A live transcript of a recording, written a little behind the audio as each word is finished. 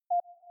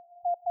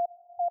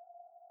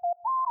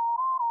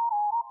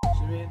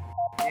You mean?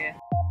 Yeah.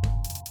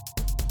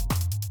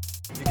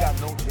 You got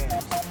no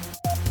jams.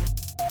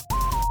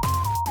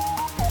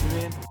 You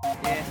mean?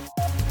 Yeah.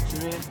 You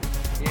mean?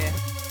 Yeah.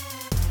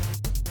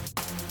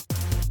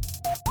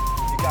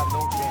 You got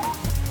no jams.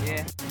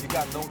 Yeah. You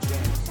got no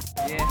jams.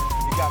 Yeah.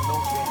 You got no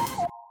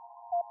jams.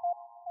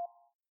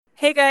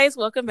 Hey guys,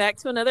 welcome back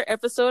to another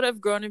episode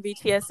of Grown in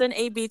BTS,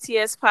 a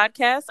BTS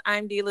podcast.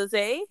 I'm D.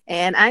 Lizay.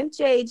 And I'm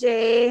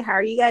JJ. How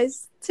are you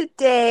guys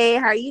today?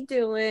 How are you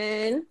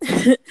doing?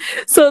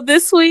 So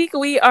this week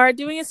we are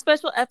doing a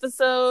special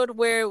episode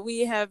where we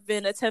have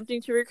been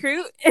attempting to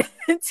recruit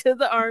to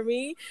the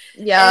Army.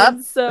 Yep.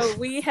 And so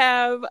we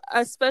have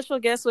a special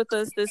guest with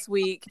us this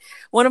week.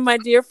 One of my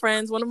dear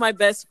friends, one of my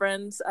best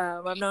friends.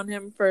 I've known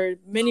him for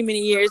many,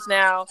 many years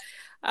now.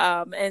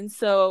 And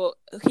so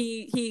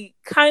he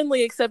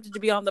kindly accepted to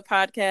be on the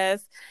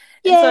podcast.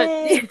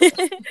 Yay!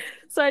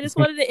 So I just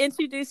wanted to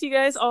introduce you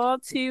guys all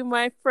to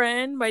my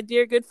friend, my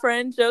dear good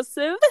friend,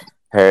 Joseph.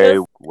 Hey,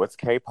 what's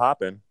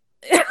K-poppin'?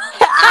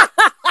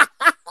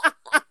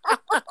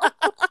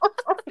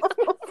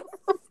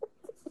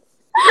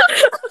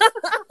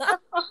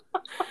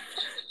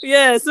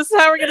 Yes, this is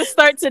how we're going to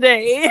start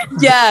today.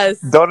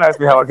 Yes. Don't ask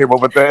me how I came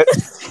up with that.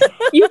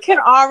 You can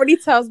already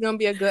tell it's going to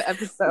be a good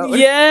episode.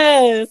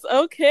 Yes,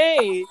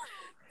 okay.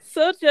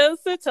 So,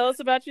 Joseph, tell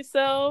us about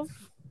yourself.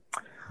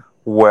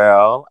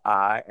 Well,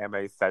 I am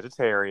a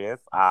Sagittarius.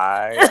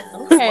 I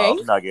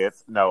love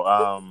nuggets.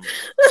 No,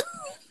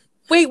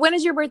 Wait, when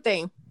is your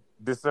birthday?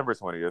 December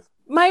 20th.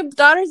 My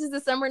daughter's is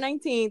December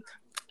 19th.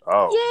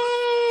 Oh.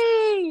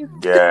 Yay!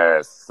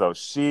 Yes. So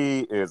she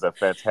is a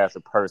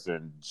fantastic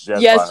person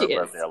just Yes, by she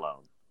her is. birthday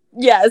alone.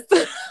 Yes.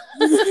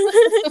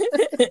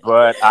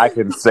 But I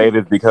can say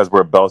this because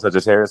we're both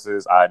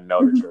Sagittariuses. I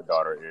know that your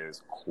daughter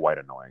is quite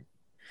annoying.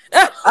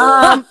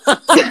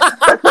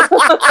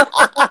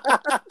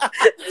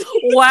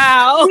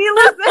 Wow.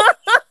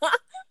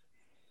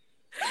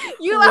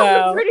 You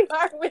laughed pretty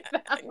hard with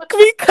that.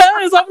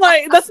 Because I'm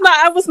like,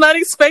 I was not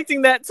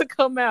expecting that to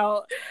come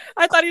out.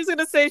 I thought he was going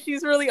to say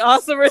she's really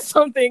awesome or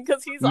something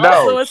because he's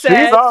also a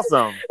Sag. She's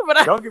awesome.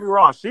 But Don't get me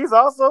wrong. She's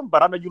awesome,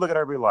 but I know you look at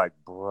her and be like,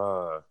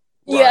 bruh. Right.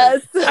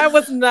 Yes. I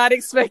was not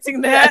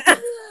expecting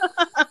that.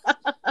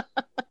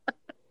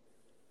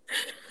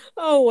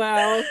 Oh,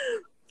 wow.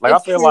 Like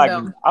It's I feel true, like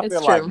though. I It's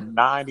feel like true.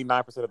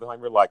 99% of the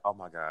time you're like, oh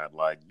my God,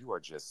 like you are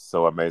just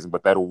so amazing.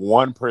 But that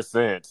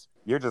 1%,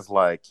 you're just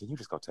like, can you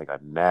just go take a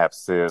nap,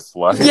 sis?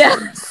 Like,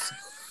 Yes.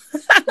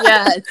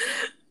 Yes.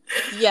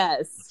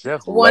 Yes.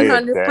 just lay it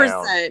 100%.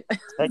 down.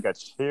 Take a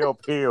chill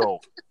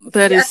pill.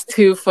 That is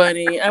too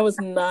funny. I was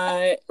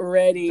not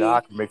ready.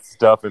 Doc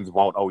McStuffins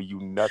won't owe you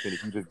nothing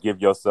if you just give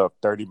yourself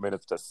 30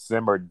 minutes to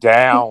simmer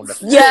down.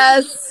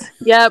 Yes.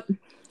 Yep.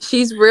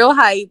 She's real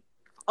hype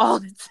all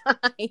the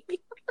time.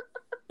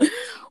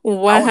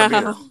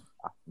 Wow.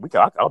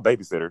 I'll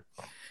babysit her.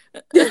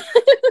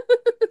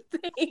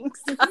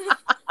 Thanks.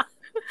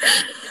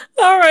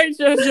 All right,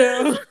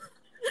 JoJo.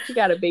 You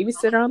got a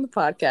babysitter on the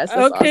podcast.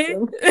 That's Okay.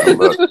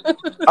 awesome.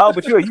 Oh,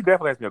 but you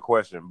definitely asked me a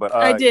question. But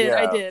I did. yeah.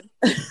 I did.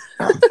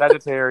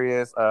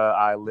 Sagittarius.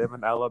 I live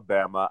in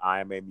Alabama. I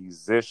am a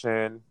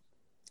musician,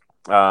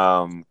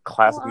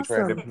 classically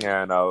trained in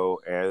piano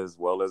as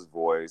well as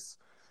voice.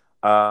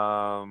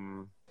 I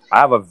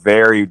have a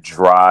very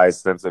dry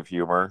sense of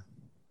humor.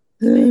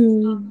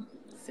 Same.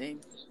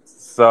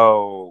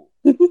 So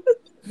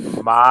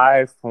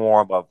my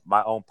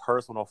own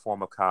personal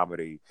form of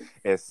comedy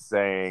is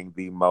saying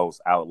the most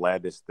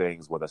outlandish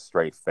things with a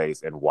straight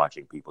face and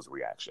watching people's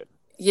reaction.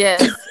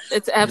 Yes,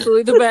 it's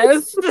absolutely the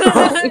best.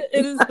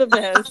 It is the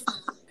best.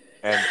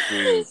 And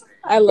see,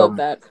 I love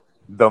that.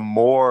 the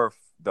more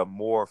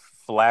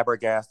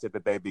flabbergasted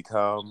that they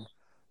become,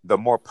 the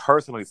more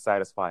personally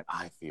satisfied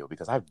I feel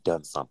because I've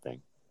done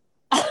something.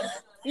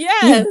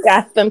 Yes. You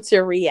got them to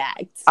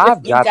react.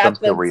 I've You got them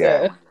to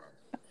react.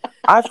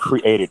 I've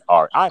created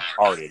art. I've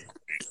arted.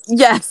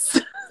 Yes.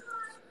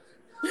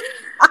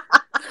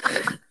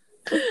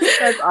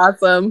 That's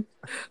awesome.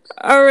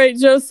 All right,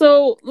 Joe.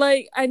 So,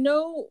 like, I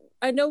know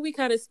we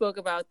kind of spoke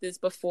about this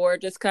before,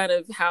 just kind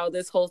of how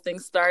this whole thing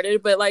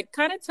started, but like,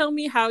 kind of tell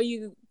me how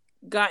you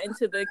got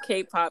into the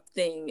K-pop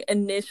thing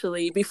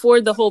initially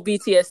before the whole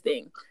BTS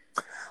thing.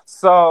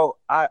 So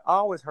I've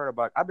been hearing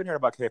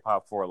about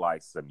K-pop for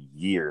like some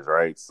years,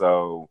 right?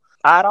 So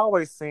I'd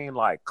always seen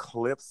like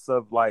clips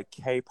of like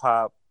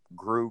K-pop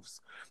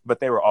groups, but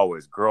they were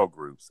always girl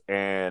groups.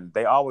 And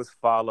they always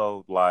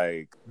followed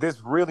like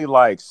this really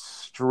like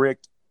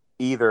strict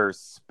either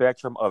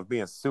spectrum of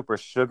being super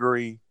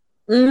sugary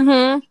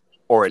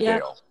or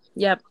Adele.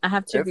 Yep. I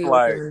have to It's agree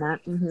like- with you on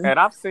that. Mhm. And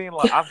I've seen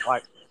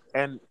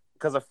and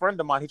because a friend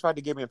of mine, he tried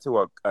to get me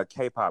into a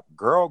K-pop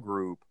girl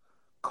group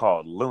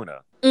called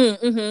Luna.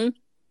 Mm-hmm.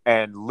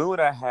 And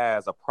Luna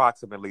has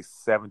approximately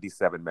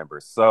 77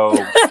 members. So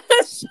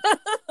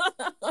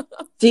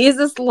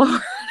Jesus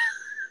Lord.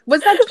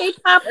 Was that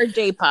K-pop or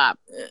J-pop?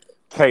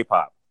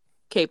 K-pop.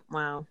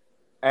 Wow.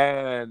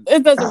 And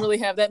It doesn't really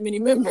have that many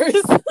members.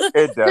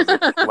 it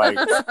doesn't. Like,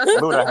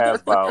 Luna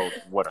has about,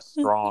 a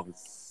strong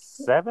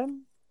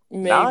 7?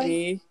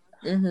 Maybe.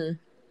 Mm-hmm.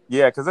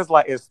 Yeah, because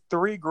it's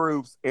 3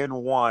 groups in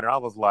one, and I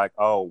was like,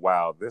 oh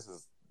wow, this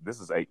is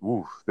a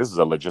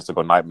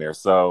logistical nightmare.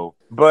 So,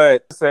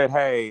 but said,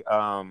 hey,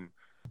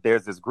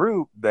 there's this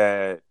group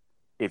that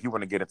if you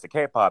want to get into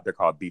K-pop, they're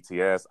called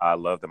BTS. I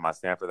love them. I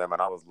stand for them.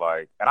 And I was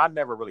like, and I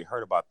never really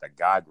heard about the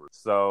guy group.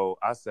 So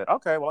I said,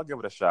 okay, well, I'll give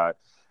it a shot.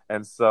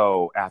 And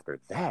so after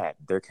that,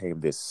 there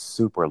came this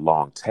super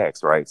long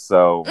text, right?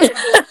 So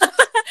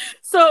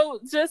So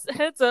just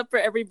heads up for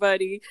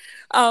everybody.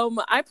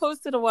 I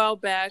posted a while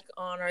back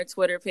on our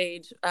Twitter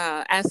page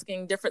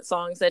asking different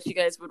songs that you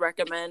guys would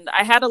recommend.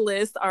 I had a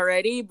list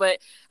already, but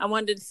I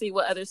wanted to see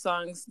what other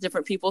songs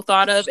different people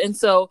thought of. And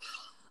so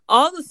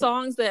all the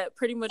songs that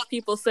pretty much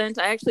people sent,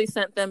 I actually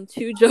sent them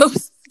to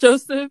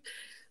Joseph.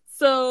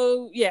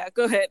 So yeah,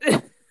 go ahead.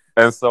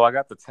 and so I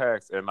got the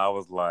text and I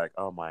was like,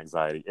 oh, my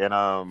anxiety.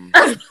 And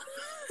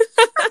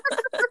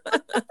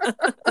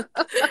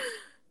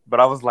but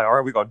I was like, all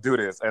right, we're gonna do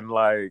this. And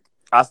like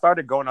I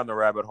started going down the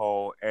rabbit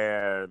hole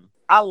and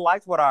I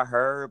liked what I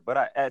heard, but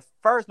at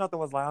first nothing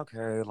was like,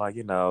 okay, like,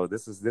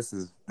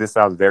 this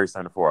sounds very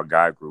similar for a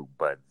guy group.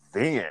 But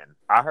then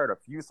I heard a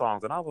few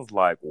songs and I was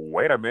like,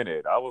 wait a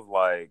minute. I was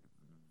like,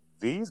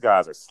 these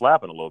guys are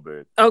slapping a little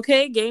bit.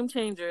 Okay, game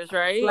changers,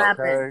 right?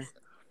 Slapping. Okay.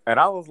 And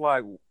I was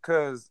like,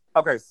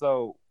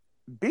 so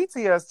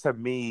BTS, to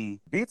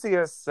me,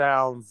 BTS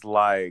sounds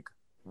like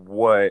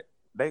what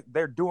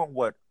they're doing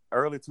what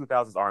early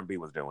 2000s R&B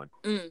was doing.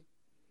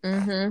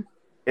 Mm-hmm.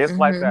 It's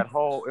like that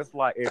whole, it's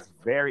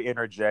very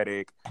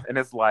energetic, and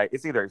it's like,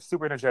 it's either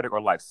super energetic or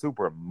like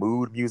super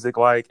mood music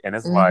like, and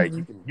it's like,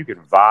 you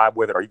can vibe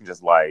with it, or you can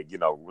just like,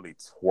 really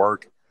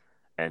twerk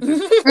and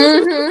just.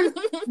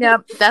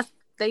 Yep,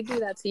 they do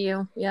that to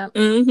you. Yep.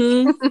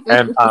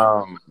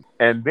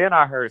 And then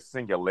I heard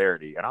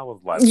Singularity, and I was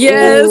like,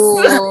 yes.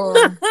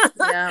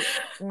 Yep.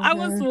 I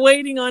was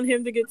waiting on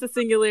him to get to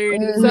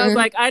Singularity, so I was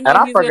like, I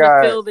know he's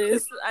gonna feel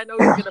this. I know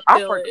he's gonna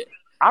feel it.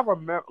 I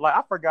remember, like,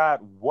 I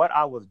forgot what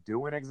I was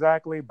doing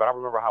exactly, but I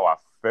remember how I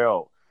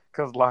felt.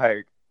 Because,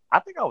 like, I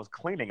think I was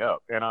cleaning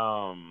up. And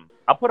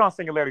I put on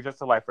Singularity just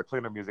to, like, for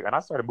cleaning music. And I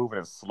started moving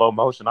in slow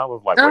motion. I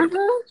was like, wait.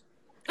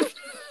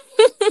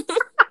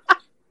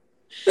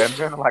 And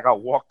then, like, I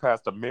walked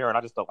past the mirror. And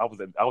I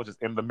was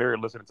just in the mirror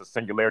listening to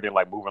Singularity and,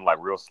 like, moving, like,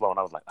 real slow. And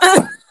I was like,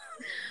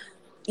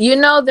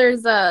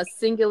 there's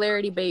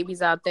Singularity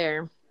babies out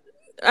there.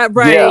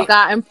 Right. Yeah.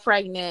 Gotten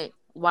pregnant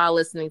while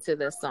listening to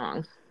this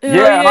song.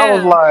 Yeah, and I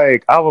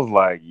was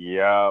like,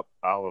 yep.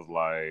 I was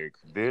like,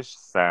 this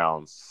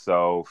sounds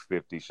so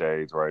 50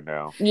 Shades right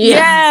now.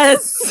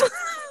 Yes.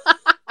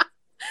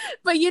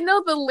 But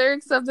the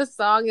lyrics of the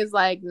song is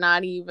like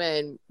not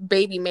even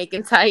baby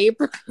making type.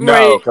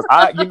 No, because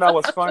you know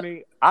what's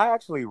funny? I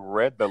actually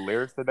read the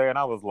lyrics today and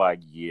I was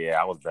like,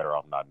 yeah, I was better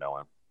off not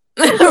knowing.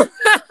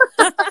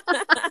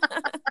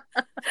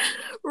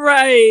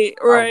 Right.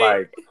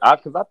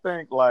 Because I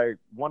think like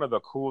one of the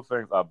cool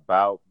things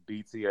about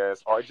BTS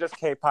or just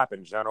K-pop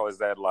in general is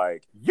that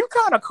like you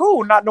kind of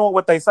cool not knowing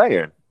what they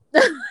saying.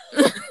 Because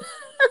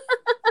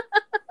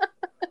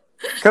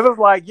it's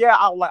like, yeah,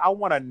 I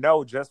want to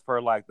know just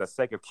for like the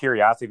sake of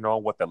curiosity,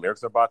 knowing what the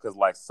lyrics are about. Because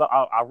like,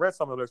 I read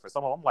some of the lyrics for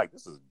some of them. I'm like,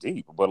 this is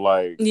deep, but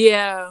like,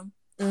 yeah,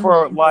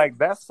 for like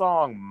that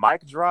song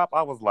 "Mic Drop,"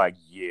 I was like,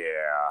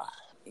 yeah,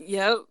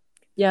 yep.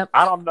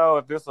 I don't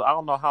know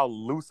how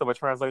loose of a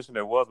translation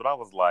it was, but I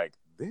was like,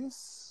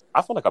 this.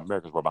 I feel like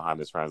Americans were behind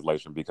this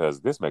translation because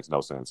this makes no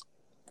sense.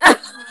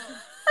 Because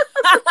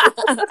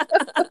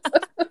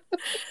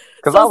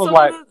I was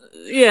like,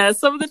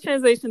 some of the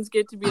translations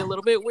get to be a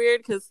little bit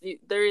weird because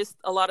there is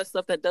a lot of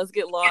stuff that does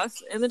get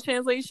lost in the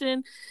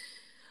translation.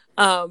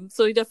 So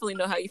you definitely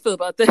know how you feel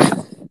about that.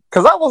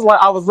 Because I was like,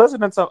 I was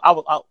listening to,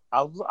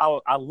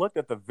 I looked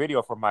at the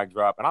video for Mic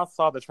Drop and I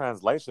saw the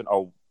translation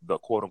or the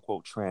quote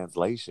unquote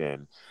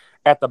translation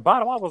at the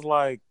bottom. I was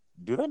like,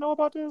 do they know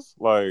about this?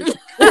 Like,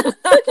 because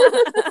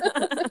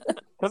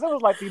it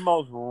was like the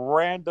most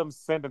random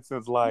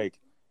sentences, like,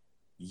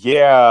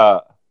 yeah,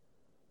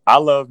 I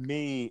love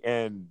me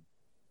and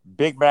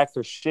Big Macs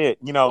are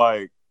shit.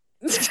 Like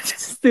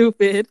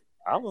stupid.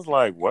 I was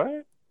like,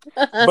 what?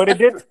 But it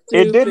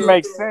didn't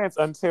make sense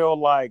until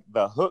like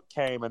the hook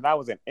came and that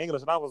was in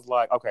English and I was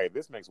like, okay,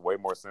 this makes way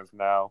more sense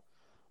now.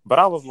 But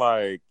I was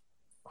like,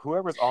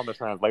 whoever's on the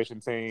translation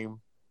team,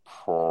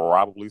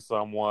 probably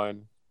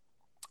someone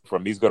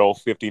from these good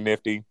old 50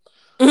 Nifty.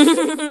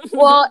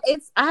 Well,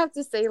 I have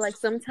to say, like,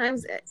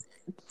 sometimes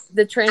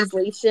the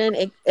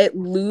translation it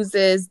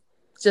loses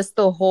just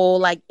the whole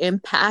like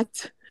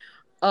impact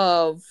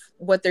of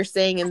what they're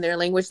saying in their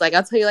language. Like,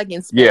 I'll tell you, like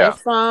in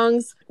Spanish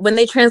songs, when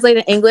they translate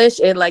in English,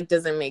 it like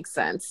doesn't make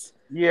sense.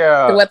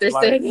 Yeah, to what they're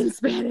saying in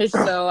Spanish.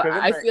 So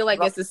I feel like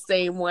it's the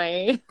same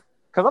way.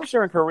 Because I'm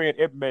sure in Korean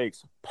it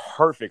makes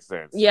perfect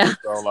sense. Yeah.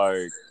 So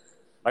like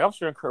I'm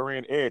sure in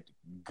Korean it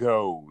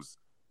goes,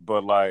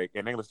 but like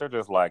in English they're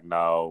just like,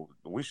 no,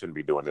 we shouldn't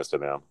be doing this to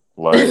them.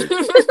 Like,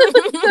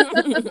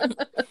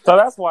 so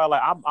that's why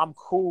like I'm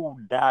cool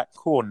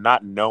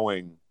not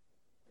knowing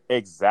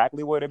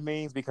exactly what it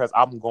means because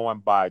I'm going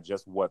by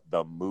just what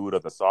the mood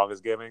of the song is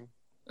giving.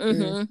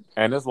 Mm-hmm.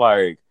 And it's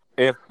like,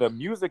 if the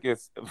music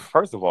is,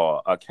 first of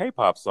all, a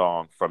K-pop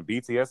song from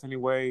BTS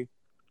anyway,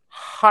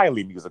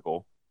 highly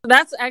musical.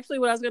 That's actually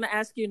what I was going to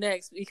ask you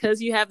next,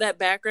 because you have that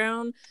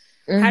background.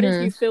 How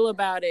did you feel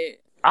about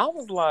it? I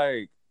was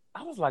like,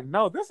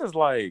 no, this is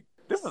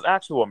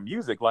actual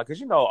music. Like,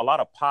 cause a lot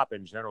of pop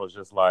in general is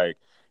just like,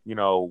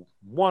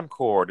 one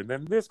chord and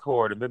then this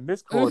chord and then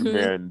this chord and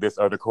then this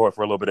other chord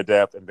for a little bit of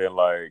depth. And then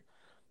like,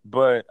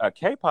 but a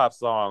K-pop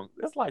song,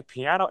 it's like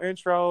piano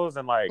intros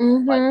and like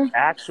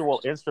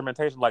actual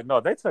instrumentation. Like, no,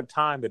 they took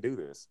time to do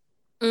this.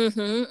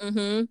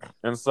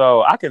 And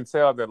so I can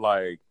tell that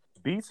like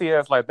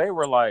BTS, like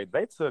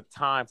they took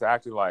time to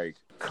actually like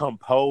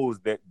compose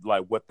that,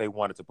 like what they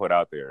wanted to put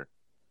out there.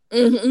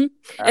 And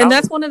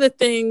that's one of the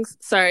things.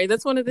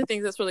 That's one of the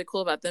things that's really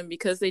cool about them,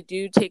 because they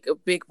do take a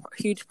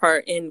huge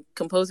part in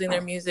composing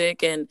their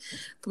music and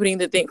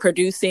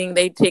producing.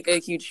 They take a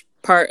huge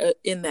part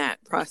in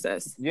that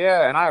process.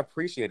 Yeah, and I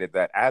appreciated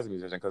that as a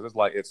musician, because it's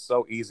like, it's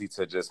so easy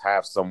to just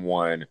have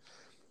someone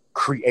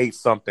create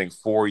something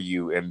for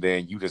you and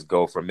then you just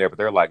go from there. But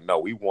they're like, no,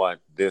 we want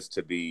this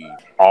to be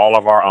all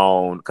of our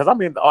own. Because I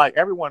mean, like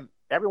everyone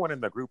in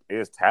the group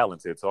is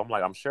talented, so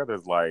I'm sure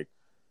there's like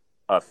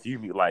a few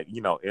like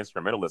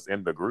instrumentalists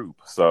in the group.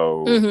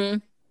 So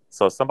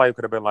so somebody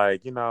could have been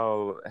like,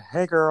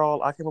 hey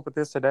girl, I came up with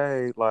this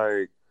today,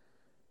 like,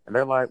 and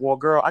they're like, well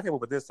girl, I came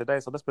up with this today,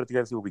 so let's put it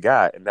together and see what we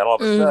got. And then all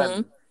of a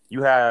sudden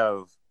you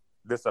have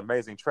this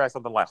amazing track,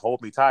 something like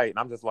Hold Me Tight, and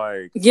I'm just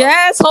like,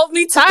 yes, Hold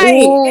Me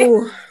Tight.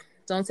 Ooh,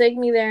 don't take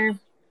me there.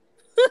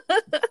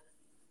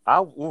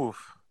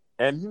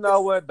 And you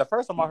know what, the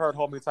first time I heard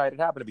Hold Me Tight, it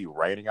happened to be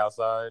raining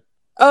outside.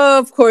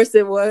 Of course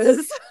it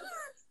was.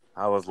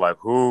 I was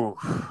like, ooh.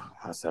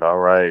 I said, all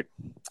right,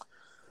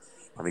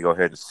 let me go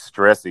ahead and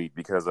stress eat,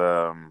 because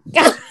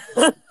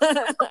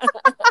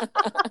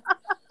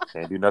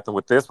can't do nothing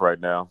with this right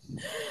now.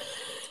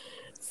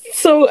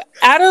 So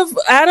out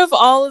of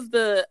all of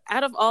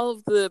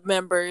the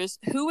members,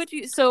 who would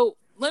you? So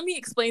let me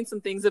explain some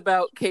things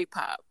about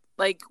K-pop.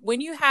 Like, when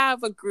you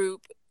have a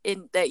group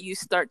that you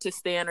start to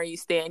stan,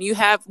 you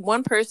have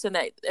one person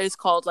that is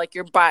called like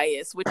your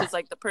bias, which is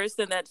like the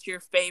person that's your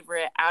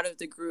favorite out of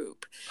the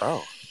group.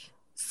 Oh,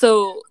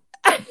 so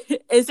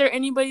is there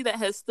anybody that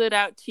has stood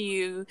out to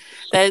you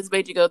that has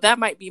made you go, that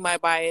might be my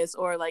bias,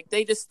 or like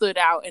they just stood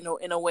out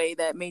in a way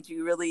that made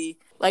you really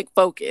like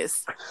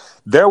focus?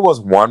 There was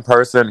one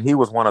person. He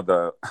was one of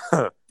the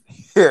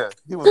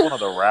he was one of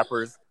the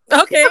rappers.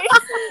 Okay.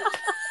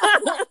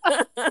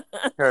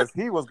 Because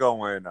he was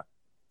going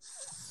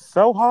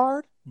so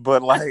hard,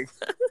 but like,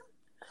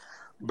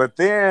 but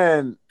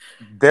then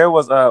there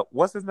was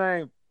what's his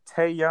name?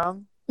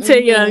 Taeyoung.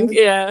 Taeyoung,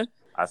 yeah.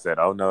 I said,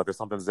 oh no, there's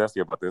something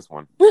zesty about this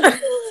one.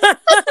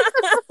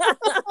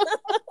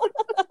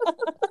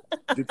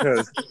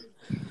 Because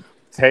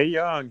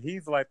Taeyoung,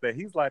 he's like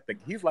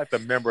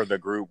the member of the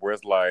group where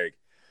it's like,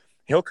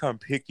 he'll come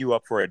pick you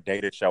up for a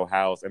date at your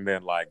house and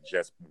then like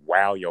just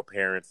wow your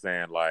parents,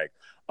 saying like,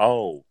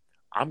 oh,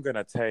 I'm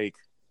gonna take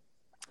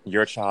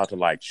your child to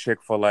like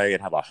Chick-fil-A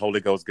and have a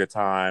Holy Ghost good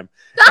time,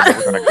 and then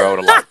we're gonna go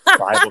to like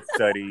Bible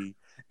study,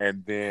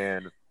 and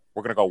then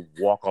we're gonna go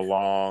walk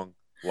along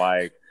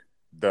like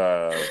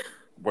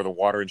where the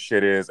water and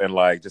shit is, and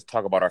like just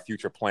talk about our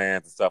future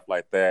plans and stuff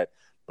like that.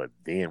 But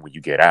then when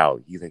you get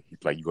out, he's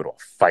like, you go to a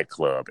fight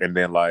club, and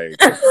then like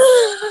a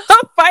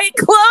fight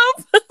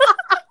club.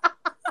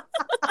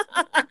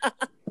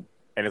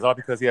 And it's all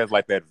because he has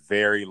like that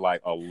very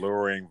like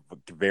alluring,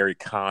 very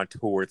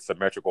contoured,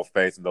 symmetrical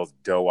face and those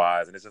doe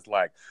eyes. And it's just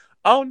like,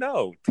 oh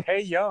no,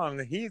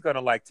 Taeyoung, he's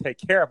gonna like take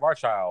care of our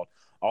child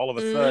all of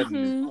a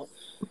sudden.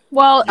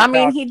 Well, I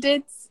mean,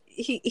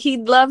 he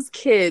loves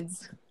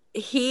kids.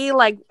 He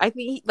like, I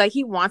think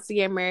he wants to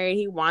get married.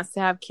 He wants to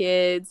have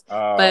kids,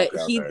 but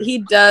okay. He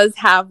does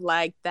have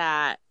like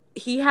that.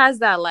 He has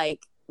that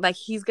like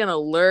he's gonna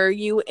lure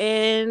you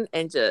in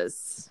and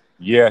just.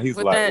 Yeah, he's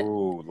like, that,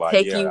 ooh, like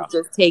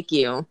take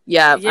you.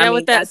 Yeah, I mean,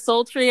 with that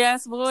sultry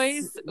ass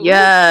voice. Ooh.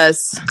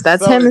 Yes,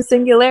 that's him in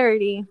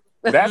Singularity.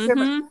 That's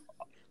him.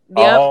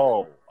 Yep.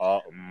 Oh,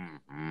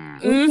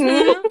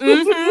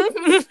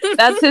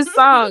 that's his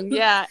song.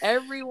 Yeah,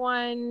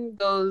 everyone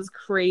goes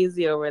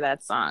crazy over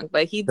that song,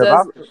 but he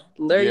does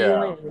lure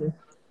you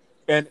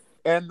in.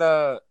 And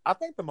I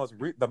think the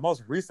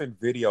most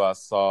recent video I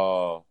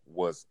saw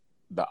was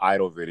the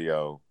Idol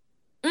video.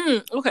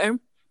 Okay.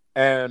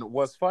 And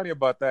what's funny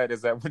about that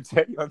is that when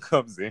Taeyoung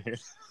comes in,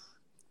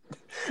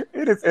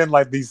 it is in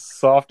like the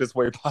softest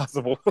way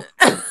possible.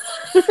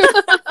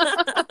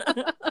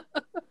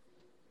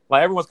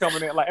 Like everyone's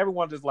coming in, like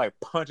everyone just like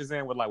punches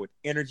in with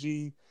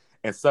energy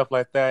and stuff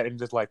like that, and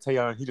just like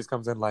Taeyoung, he just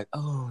comes in like,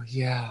 oh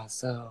yeah,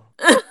 so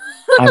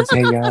I'm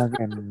Taeyoung,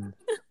 and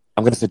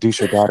I'm gonna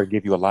seduce your daughter,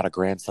 give you a lot of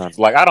grandsons.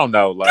 Like I don't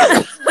know,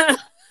 like.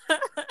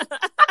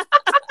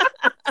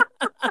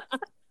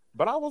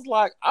 But I was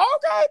like,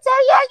 okay,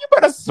 Taeyoung, you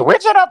better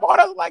switch it up on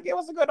us. Like, it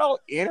was a good old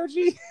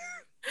energy.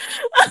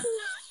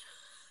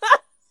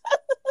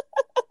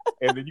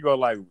 And then you go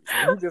like,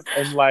 you just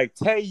and like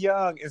Tae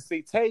Young, and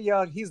see Tae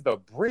Young, he's the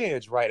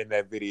bridge right in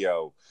that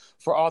video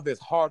for all this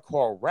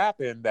hardcore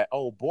rapping that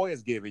old boy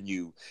is giving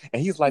you,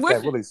 and he's like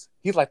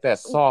he's like that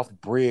soft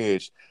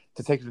bridge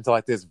to take you into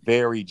like this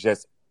very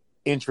just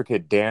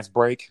intricate dance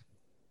break.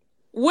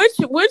 Which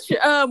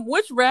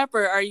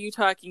rapper are you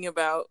talking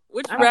about?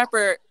 Which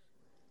rapper?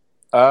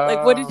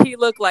 Like, what did he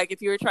look like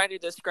if you were trying to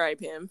describe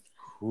him?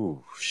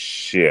 Ooh,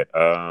 shit.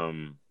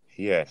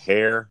 He had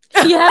hair.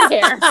 He had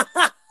hair.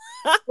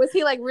 Was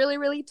he like really,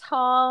 really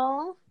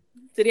tall?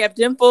 Did he have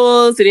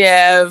dimples? Did he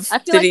have? I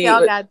feel like they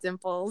all got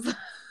dimples.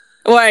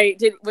 Wait,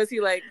 did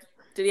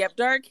he have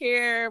dark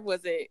hair?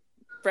 Was it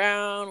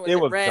brown? Was it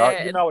red?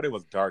 Dark. You know what? It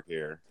was dark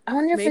hair. I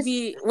wonder if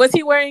maybe was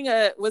he wearing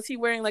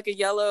like a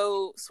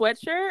yellow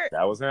sweatshirt?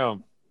 That was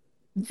him.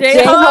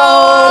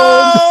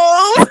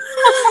 J-Ho!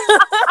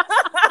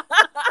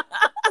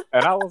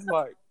 And I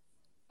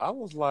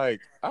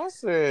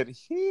said,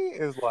 he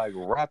is like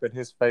rapping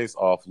his face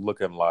off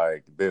looking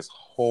like this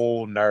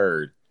whole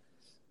nerd.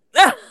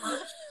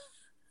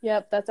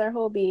 Yep, that's our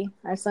Hobie,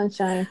 our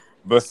sunshine.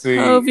 But see,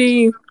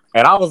 Hobie.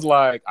 And I was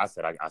like, I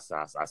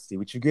see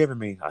what you're giving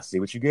me. I see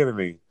what you're giving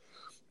me.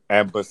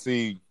 But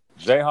see,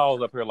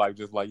 J-Hall's up here like,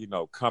 just like,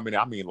 coming in,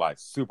 I mean, like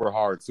super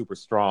hard, super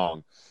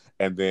strong.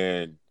 And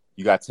then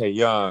you got Tae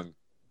Young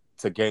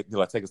to get,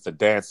 take us to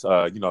dance,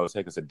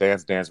 take us to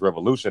Dance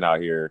Revolution out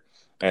here.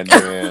 And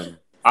then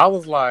I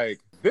was like,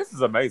 this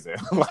is amazing.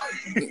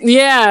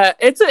 Yeah,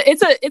 it's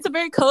a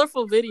very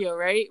colorful video,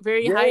 right?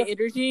 Very high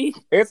energy.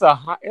 It's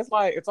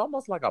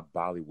almost like a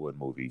Bollywood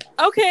movie.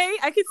 Okay,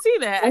 I can see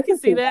that. I can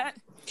see that.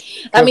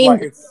 I mean,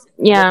 like,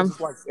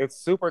 it's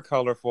super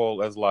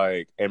colorful. As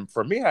like, and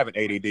for me having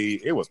ADD,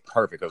 it was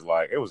perfect. Cause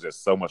like, it was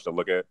just so much to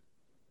look at.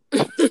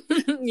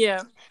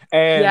 Yeah.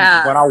 And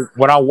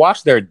when I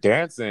watched their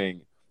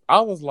dancing,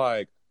 I was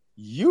like,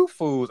 you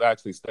fools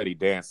actually study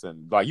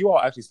dancing. Like, you all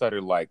actually study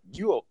like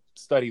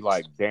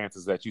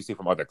dances that you see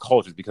from other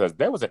cultures, because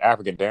there was an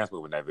African dance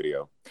move in that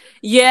video.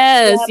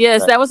 Yes,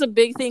 that was a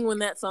big thing when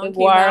that song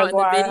came out in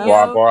the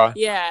video. Guara.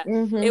 Yeah,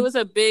 It was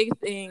a big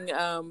thing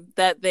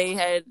that they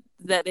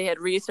had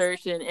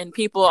researched, and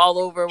people all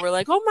over were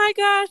like, "Oh my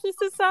gosh, this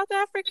is South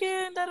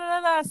African!" Da, da,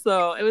 da, da.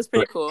 So it was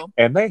pretty cool.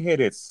 And they hit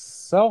it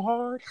so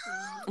hard,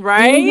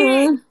 right?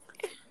 Mm-hmm.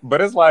 But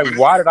it's like,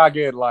 why did I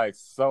get like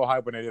so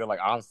hyped when they did it?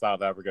 Like, I'm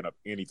South African of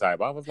any type.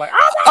 I was like,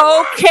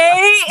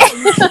 okay.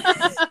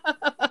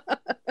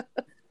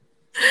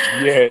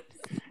 Yet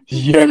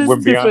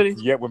when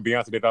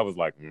Beyonce did that, I was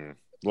like,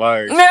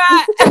 like.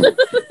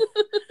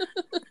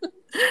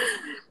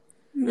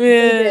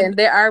 Yeah.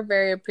 They are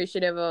very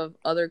appreciative of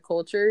other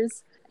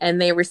cultures,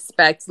 and they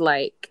respect,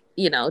 like,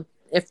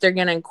 if they're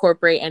gonna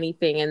incorporate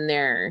anything in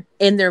their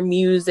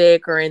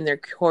music or in their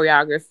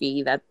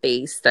choreography that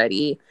they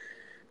study,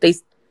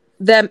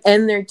 them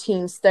and their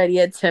team study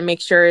it to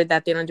make sure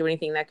that they don't do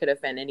anything that could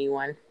offend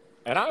anyone.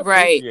 And I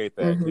appreciate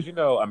that, because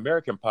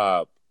American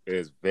pop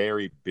is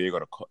very big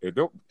on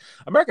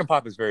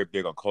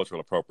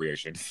cultural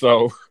appropriation.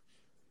 So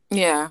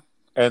yeah,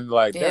 and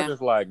like they're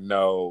just like,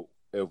 no,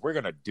 if we're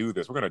gonna do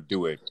this, we're gonna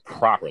do it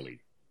properly.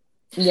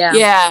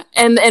 Yeah.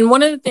 And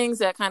one of the things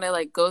that kind of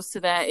like goes to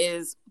that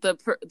is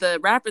the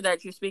rapper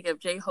that you speak of,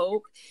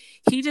 J-Hope.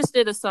 He just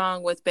did a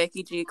song with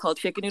Becky G called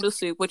Chicken Noodle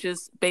Soup, which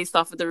is based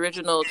off of the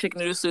original Chicken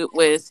Noodle Soup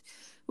with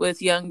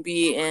Young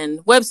B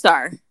and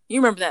Webstar. You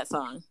remember that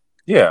song?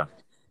 Yeah.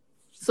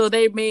 So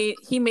he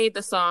made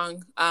the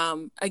song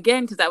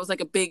again, because that was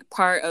like a big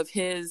part of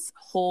his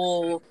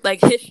whole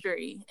like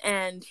history,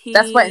 and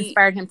that's what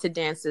inspired him to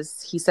dance.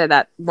 Is he said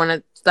that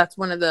that's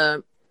one of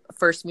the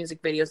first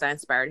music videos that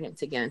inspired him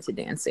to get into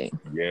dancing.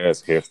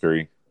 Yes,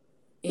 history.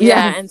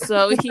 Yeah, and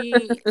so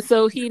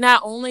he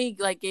not only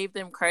like gave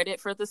them credit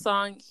for the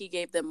song, he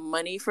gave them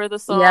money for the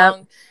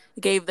song,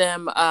 gave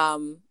them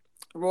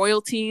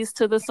royalties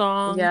to the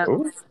song. Yeah.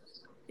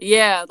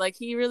 Yeah, like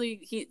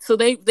so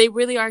they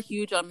really are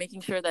huge on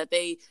making sure that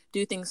they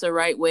do things the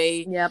right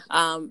way. Yep.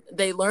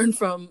 They learn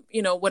from,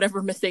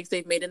 whatever mistakes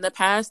they've made in the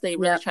past. They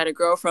really try to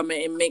grow from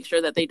it and make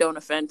sure that they don't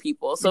offend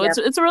people. So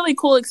it's a really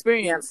cool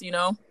experience,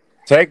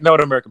 Take note,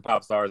 American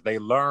pop stars. They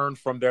learn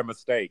from their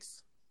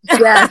mistakes.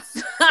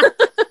 Yes.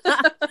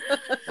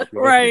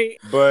 Right.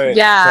 But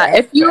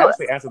if you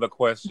actually answer the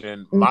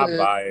question, my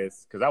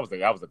bias, because that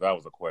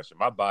was a question.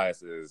 My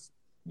bias is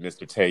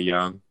Mr. Tae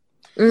Young.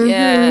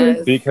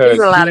 Yes. Because there's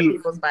a lot of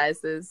people's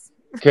biases.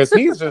 Because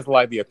he's just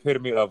like the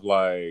epitome of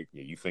like,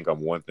 you think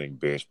I'm one thing,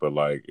 bitch, but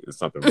like it's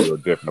something real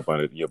different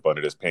up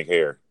under this pink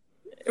hair.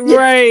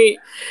 Right.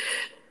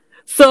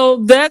 So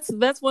that's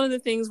one of the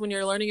things when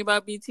you're learning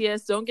about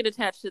BTS. Don't get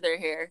attached to their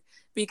hair,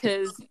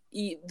 because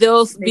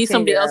they'll be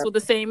somebody else with the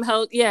same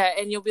health. Yeah,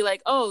 and you'll be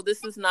like, oh,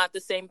 this is not the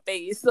same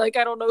face. Like,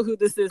 I don't know who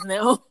this is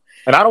now.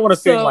 And I don't want to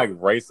seem like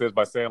racist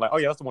by saying like, oh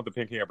yeah, that's the one with the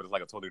pink hair, but it's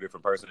like a totally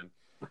different person.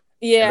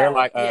 Yeah, and they're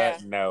like,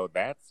 no,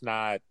 that's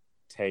not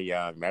Tae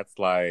Young. That's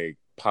like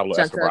Pablo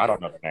Escobar. I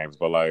don't know the names,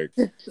 but like.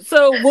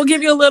 So we'll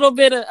give you a little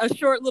bit of a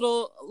short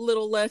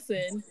little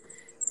lesson.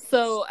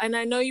 So, and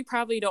I know you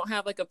probably don't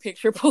have like a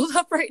picture pulled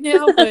up right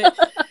now, but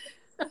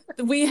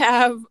we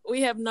have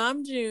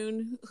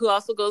Namjoon, who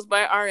also goes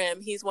by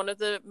RM. He's one of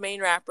the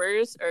main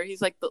rappers, or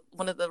he's like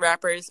one of the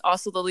rappers,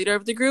 also the leader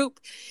of the group.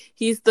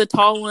 He's the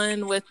tall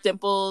one with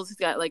dimples. He's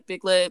got like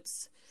big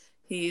lips.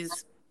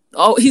 He's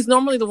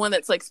normally the one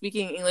that's like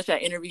speaking English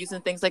at interviews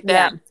and things like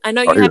that. Yeah. I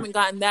know you haven't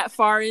gotten that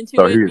far into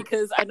So it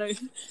because I know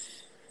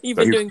you've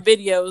been doing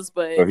videos,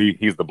 but So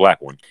he's the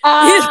black one.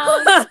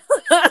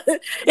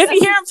 if you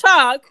hear him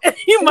talk,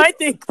 you might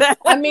think that.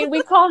 I mean,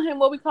 we call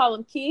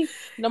him Keith,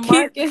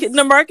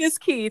 Namarcus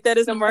Keith. That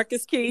is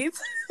Namarcus Keith.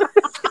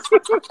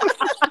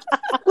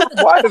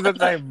 Why is his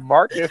name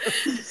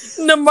Marcus?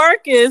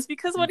 Namarcus,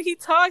 because when he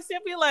talks,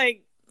 you'll be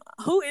like,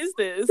 "Who is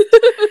this?"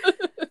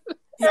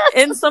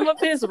 In some of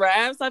his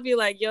raps, I'd be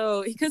like,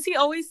 yo, because he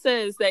always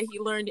says that he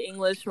learned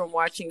English from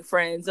watching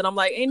Friends. And I'm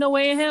like, ain't no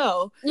way in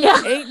hell.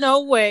 Yeah. Ain't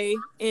no way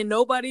in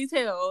nobody's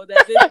hell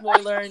that this boy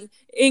learned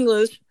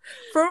English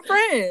from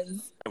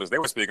Friends. They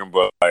were speaking,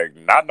 but like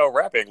not no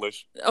rap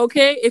English.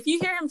 Okay. If you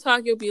hear him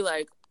talk, you'll be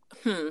like,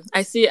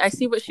 I see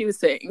what she was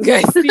saying.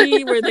 I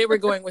see where they were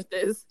going with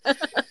this.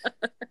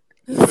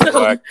 You're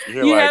like,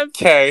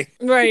 K.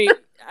 Right.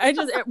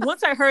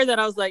 Once I heard that,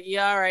 I was like,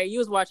 yeah, all right, you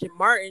was watching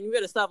Martin. You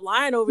better stop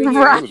lying over here.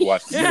 Right. He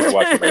was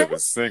watching Raven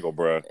single,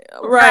 bro.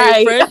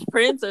 Right. Fresh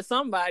Prince or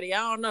somebody. I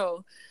don't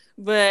know.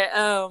 But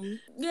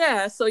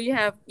yeah, so you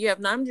have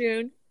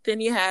Namjoon. Then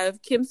you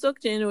have Kim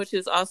Seok-jin, which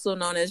is also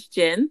known as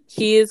Jin.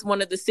 He is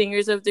one of the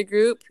singers of the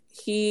group.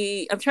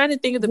 I'm trying to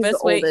think of the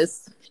best way.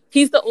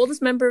 He's the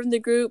oldest member of the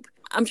group.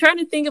 I'm trying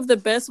to think of the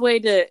best way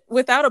to,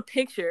 without a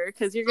picture,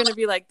 because you're going to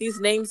be like,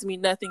 these names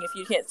mean nothing if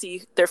you can't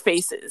see their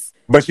faces.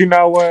 But you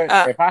know what?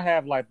 If I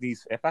have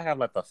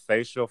the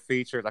facial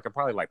features, I could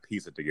probably like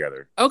piece it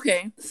together.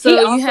 Okay. So he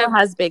also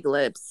has big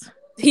lips.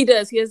 He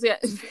does. He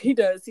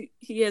does.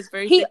 He has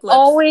very thick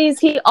lips.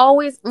 He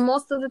always,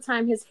 most of the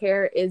time his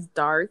hair is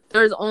dark.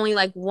 There's only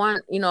like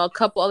one, a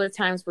couple other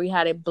times where he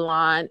had it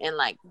blonde and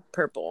like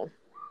purple.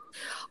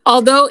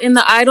 Although in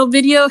the Idol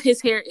video, his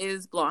hair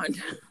is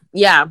blonde.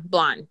 Yeah,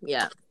 blonde.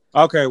 Yeah.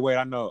 Okay, wait,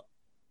 I know.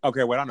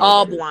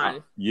 All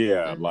blonde.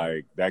 Yeah,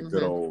 like that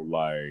good old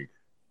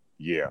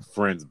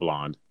Friends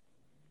blonde.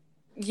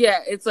 Yeah,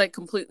 it's like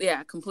completely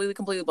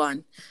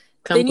blonde.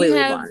 Completely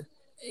blonde.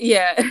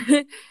 Yeah.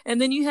 And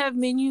then you have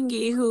Min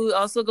Yoongi, who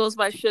also goes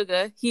by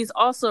Suga. He's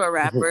also a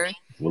rapper.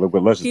 Well,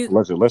 let's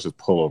just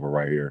pull over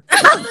right here.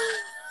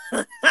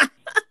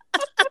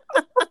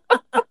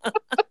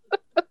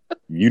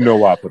 You know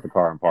why I put the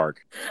car in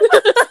park.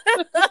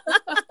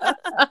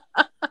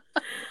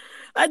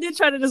 I did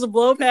try to just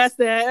blow past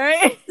that,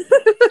 right?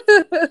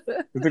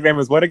 His name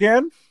is what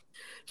again?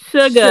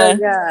 Suga.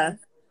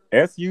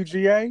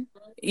 Suga?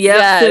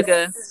 Yep,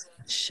 yes.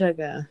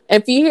 Suga.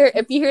 If you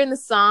hear in the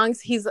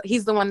songs, he's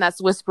the one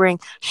that's whispering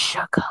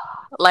Suga.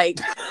 Like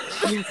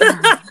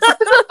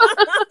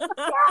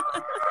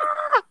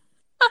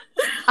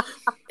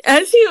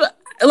as you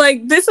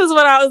like, this is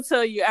what I'll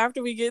tell you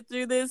after we get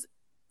through this.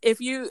 If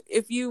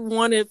you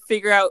want to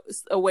figure out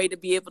a way to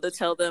be able to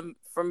tell them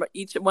from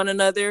each one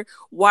another,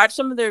 watch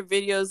some of their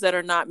videos that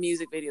are not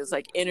music videos,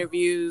 like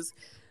interviews,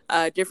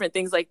 different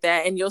things like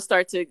that, and you'll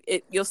start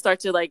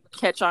to like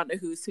catch on to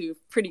who's who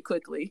pretty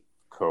quickly.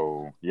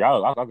 Cool.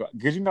 Yeah,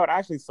 because I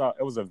actually saw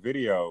it was a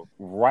video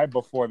right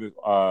before the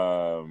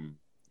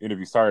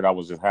interview started. I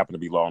was just happened to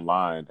be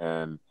online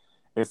and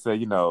it said,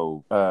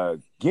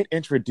 get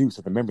introduced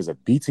to the members of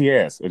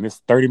BTS in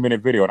this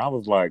 30-minute video. And I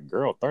was like,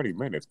 girl, 30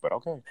 minutes, but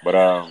okay.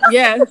 But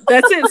yeah,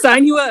 that's it.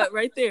 Sign you up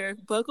right there.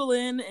 Buckle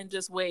in and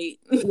just wait.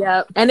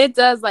 Yeah. And it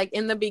does, like,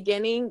 in the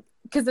beginning,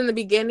 because in the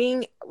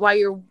beginning, while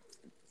you're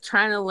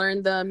trying to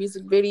learn the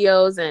music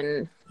videos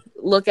and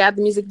look at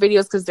the music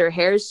videos, because their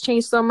hair has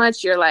changed so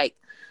much, you're like,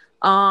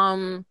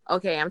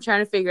 okay, I'm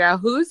trying to figure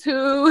out who's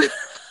who.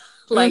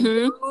 Like,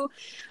 who.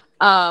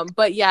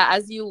 But yeah,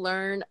 as you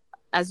learn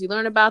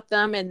about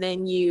them, and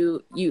then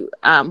you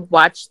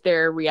watch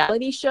their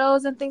reality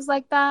shows and things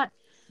like that.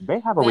 They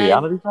have a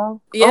reality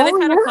show? Yeah, they've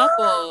had a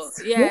couple.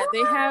 Yeah, they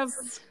have.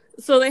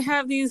 So they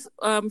have these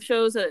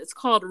shows that it's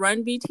called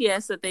Run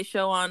BTS that they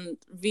show on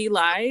V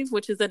Live,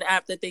 which is an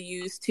app that they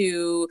use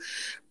to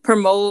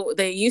promote.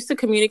 They used to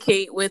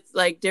communicate with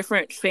like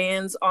different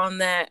fans on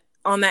that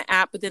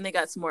app, but then they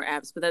got some more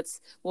apps. But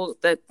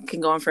that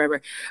can go on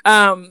forever.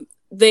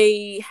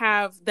 They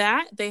have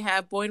that. They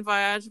have Bon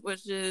Voyage,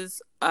 which is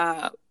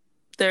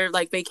their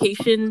like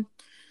vacation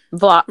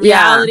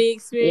reality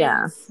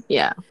experience.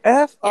 Yeah.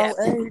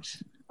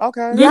 FOH.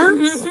 Okay.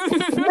 Yes.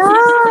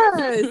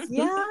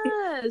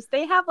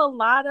 They have a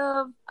lot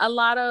of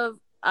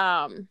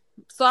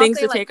so things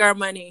to take our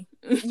money.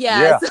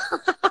 Yes.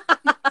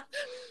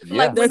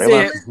 Like that's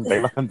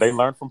it. They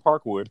learned from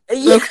Parkwood.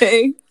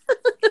 Okay.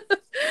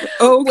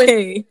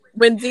 Okay.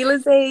 When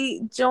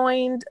D-Lizzy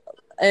joined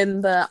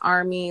in the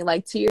army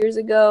like 2 years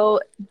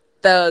ago,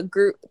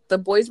 the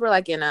boys were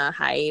like in a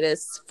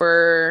hiatus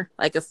for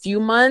like a few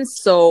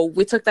months, so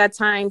we took that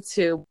time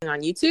to on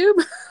YouTube.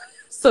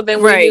 So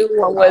then we knew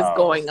what was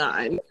going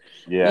on.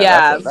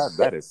 Yeah.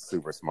 That is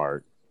super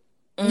smart.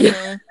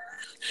 Yeah.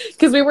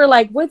 Because we were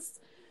like,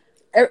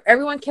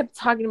 everyone kept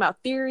talking about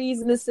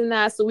theories and this and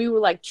that. So we were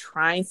like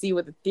trying to see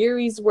what the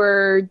theories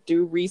were,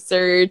 do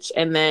research,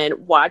 and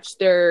then watch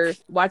the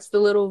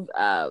little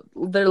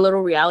their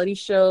little reality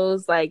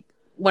shows. Like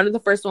one of the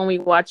first one we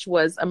watched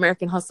was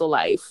American Hustle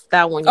Life.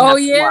 That one you have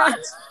to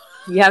watch.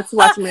 You have to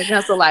watch American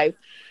Hustle Life.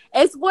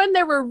 It's when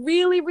they were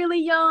really, really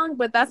young,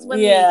 but that's when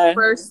they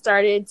first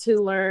started to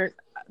learn.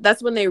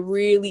 That's when they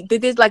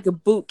did like a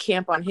boot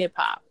camp on hip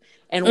hop.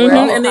 And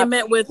and they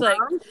met with like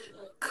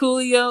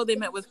Coolio. They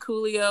met with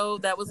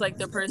Coolio. That was like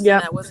the person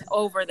that was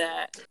over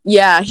that.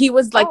 Yeah, he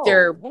was like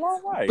their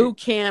boot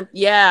camp.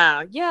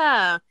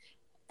 Yeah.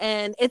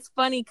 And it's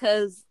funny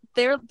because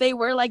they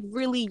were like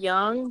really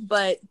young,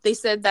 but they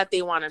said that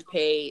they want to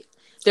pay.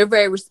 They're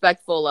very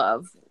respectful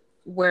of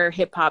where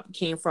hip hop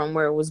came from,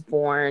 where it was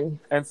born.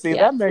 And see,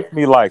 that makes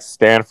me like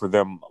stand for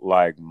them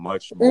like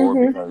much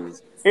more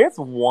because it's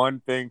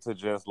one thing to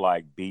just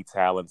like be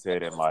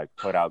talented and like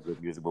put out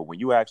good music, but when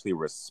you actually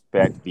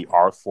respect the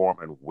art form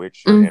in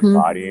which you're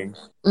embodying,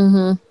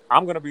 I'm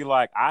gonna be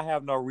like, I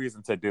have no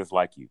reason to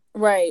dislike you.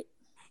 Right.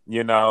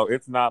 You know,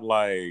 it's not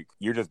like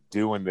you're just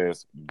doing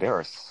this. There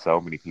are so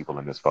many people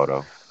in this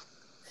photo.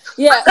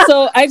 Yeah,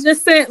 so I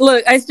just sent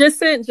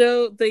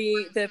Joe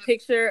the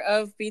picture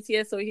of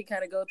BTS so he can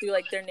kind of go through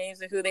like their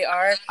names and who they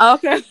are.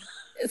 Okay.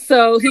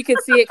 So he could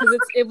see it because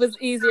it was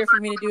easier for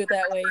me to do it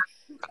that way.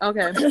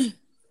 Okay.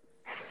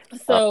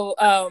 So,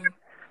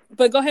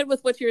 but go ahead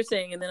with what you were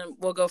saying, and then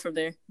we'll go from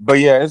there. But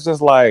yeah, it's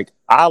just like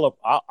I'll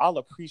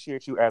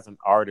appreciate you as an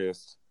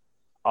artist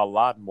a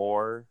lot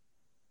more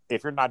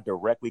if you're not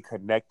directly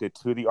connected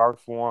to the art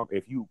form,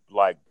 if you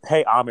like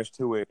pay homage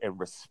to it and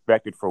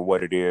respect it for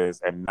what it is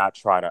and not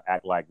try to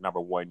act like,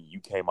 number one, you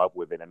came up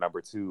with it, and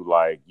number two,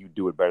 like you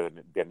do it better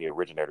than the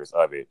originators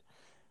of it.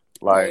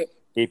 Like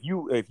if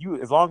you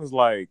as long as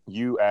like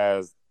you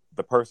as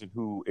the person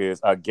who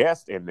is a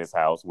guest in this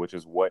house, which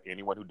is what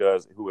anyone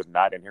who is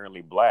not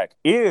inherently Black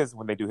is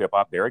when they do hip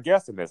hop, they're a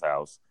guest in this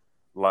house.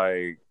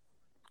 Like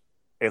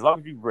as long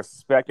as you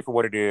respect it for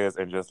what it is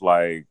and just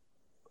like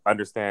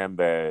understand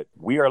that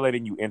we are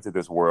letting you into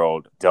this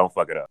world, don't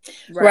fuck it up.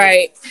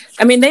 Right.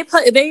 I mean,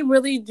 they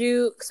really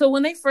do. So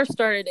when they first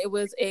started, it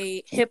was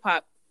a hip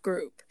hop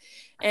group,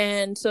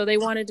 and so they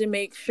wanted to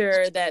make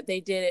sure that they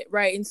did it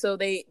right. And so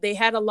they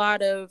had a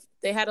lot of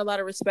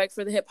respect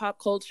for the hip hop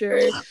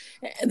culture.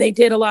 They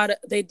did a lot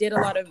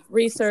of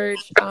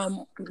research.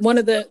 One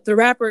of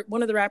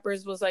the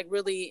rappers was like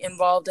really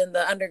involved in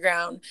the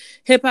underground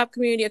hip hop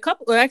community.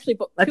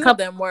 Two of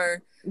them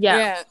were.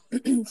 Yeah.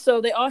 So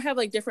they all have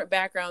like different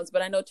backgrounds,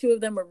 but I know two of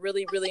them were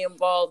really, really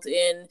involved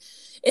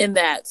in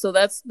that. So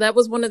that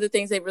was one of the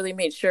things they really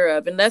made sure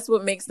of, and that's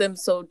what makes them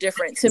so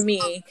different to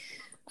me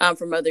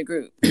from other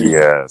groups.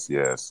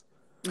 Yes.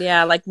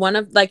 Yeah, like one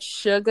of like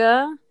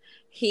Suga,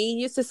 he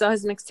used to sell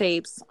his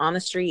mixtapes on the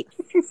street.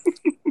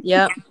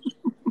 Yep.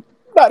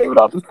 Not even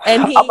on the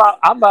and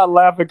I'm not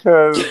laughing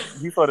because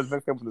he sold his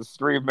mixtape on the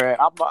street, man.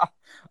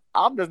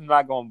 I'm just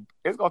not gonna.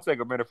 It's gonna take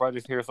a minute for I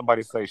just hear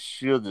somebody say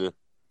Sugar.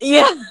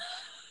 Yeah.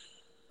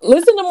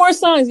 Listen to more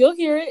songs, you'll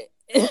hear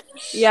it.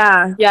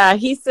 Yeah.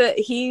 He said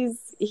he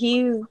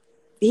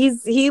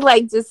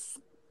like just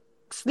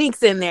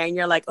sneaks in there, and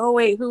you're like, oh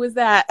wait, who is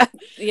that?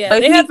 Yeah, but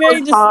they have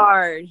very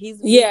hard.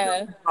 He's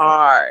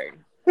hard.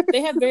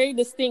 They have very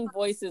distinct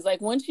voices.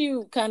 Like once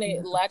you kind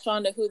of latch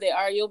on to who they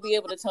are, you'll be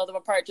able to tell them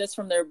apart just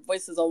from their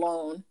voices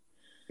alone.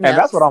 And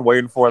that's what I'm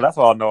waiting for. That's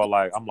all I know.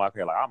 Like I'm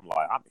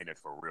in it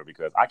for real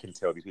because I can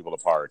tell these people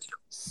apart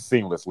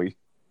seamlessly.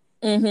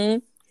 Mm-hmm.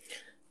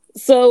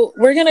 So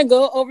we're gonna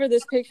go over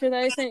this picture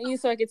that I sent you,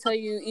 so I could tell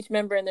you each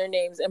member and their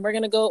names, and we're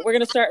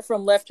gonna start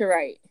from left to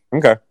right.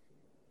 Okay.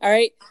 All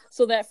right.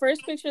 So that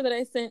first picture that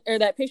I sent, or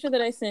that picture that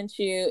I sent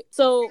you.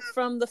 So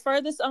from the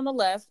farthest on the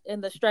left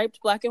in the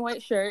striped black and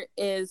white shirt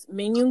is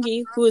Min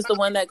Yoongi, who is the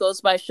one that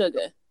goes by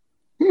Suga.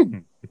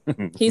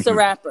 He's a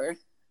rapper.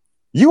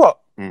 You are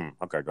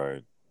okay. Go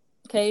ahead.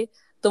 Okay.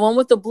 The one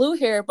with the blue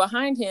hair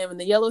behind him in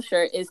the yellow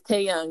shirt is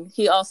Taeyoung.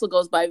 He also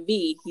goes by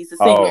V. He's a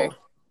singer. Oh.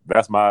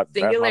 That's my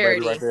baby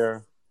right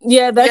there.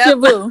 Yeah, that's your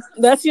boo.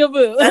 That's your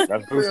boo.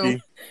 That's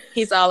Booski.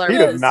 He's all around. He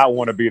does not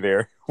want to be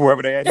there.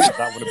 Whoever they at, he does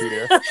not want to be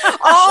there.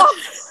 Oh,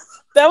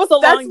 that was a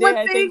long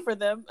day, I think, for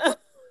them.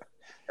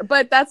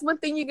 But that's one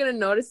thing you're gonna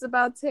notice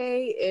about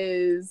Tay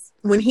is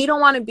when he don't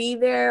want to be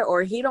there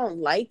or he don't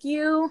like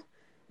you,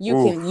 you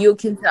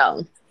can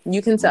tell.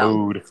 You can tell.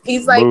 Mood.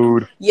 He's like,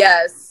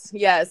 yes.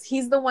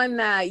 He's the one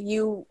that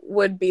you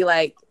would be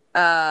like,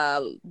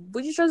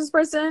 would you trust this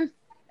person?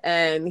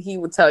 And he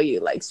would tell you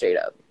like straight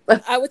up.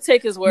 I would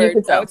take his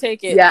word. I would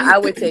take it. Yeah, I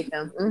would take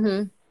him.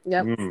 Mm-hmm.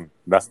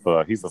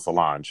 Yep. He's the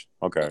Solange.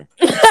 Okay.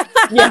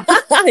 Yeah.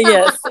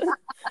 Yes.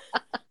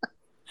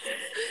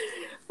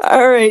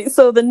 All right.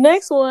 So the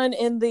next one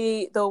in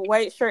the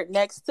white shirt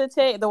next to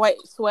Tay, the white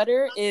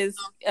sweater is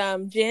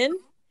Jin.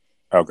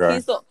 Okay.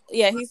 He's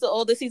the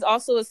oldest. He's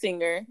also a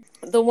singer.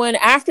 The one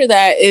after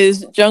that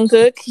is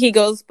Jungkook. He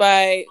goes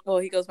by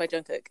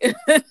Jungkook.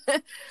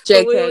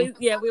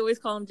 JK. We always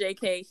call him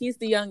JK. He's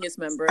the youngest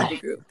member of the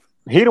group.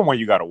 He the one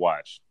you got to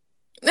watch.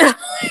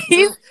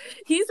 he's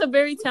he's a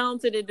very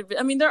talented individual.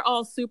 I mean, they're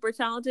all super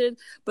talented,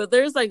 but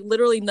there's like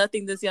literally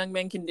nothing this young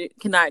man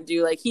cannot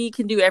do. Like he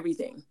can do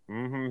everything.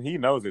 He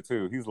knows it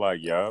too. He's like,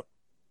 yup.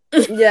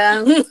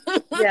 Yeah.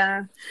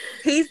 Yeah.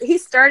 He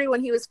started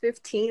when he was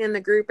 15 in the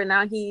group, and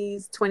now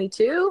he's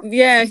 22.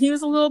 Yeah, he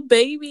was a little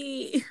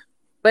baby,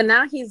 But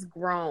now he's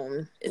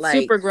grown. Like,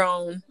 super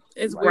grown.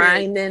 It's weird.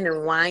 grinding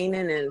and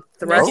whining and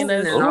thrusting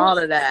Making us- and all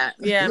of that.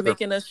 Yeah,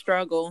 making us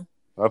struggle.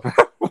 He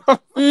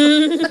out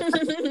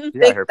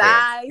Big here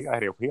thighs. he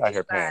out here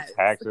paying thighs.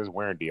 taxes,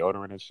 wearing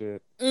deodorant and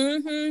shit.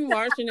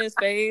 Washing his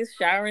face,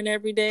 showering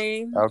every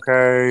day.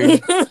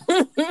 Okay.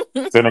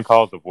 Sending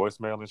calls to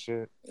voicemail and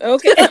shit.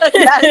 Okay.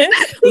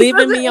 Yes.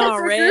 Leaving He me on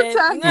doesn't red.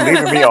 answer group text.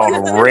 Leaving me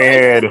on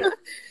red.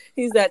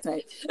 He's that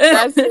type.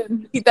 That's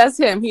him. That's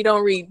him. He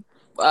don't read.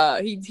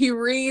 He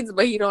reads,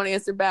 but he don't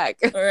answer back.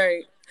 All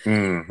right.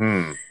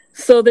 Mm-hmm.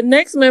 So the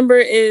next member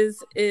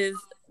is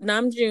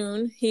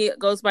Namjoon. He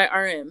goes by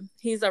RM.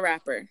 He's a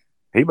rapper.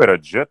 He better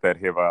jet that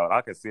hip out.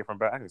 I can see it from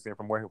back. I can see it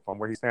from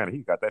where he's standing.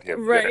 He got that hip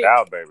Right. jetted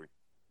out, baby.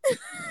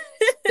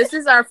 This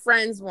is our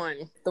friend's one,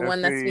 the And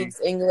one that see-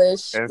 speaks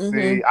English. And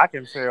Mhm. see, I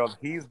can tell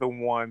he's the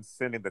one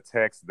sending the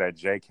text that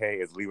JK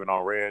is leaving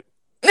on red.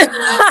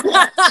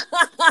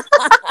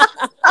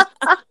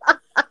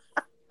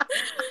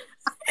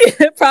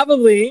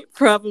 Probably.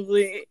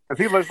 Because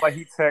he looks like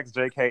he texts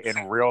JK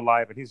in real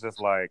life, and he's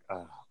just like,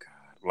 oh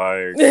god,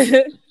 like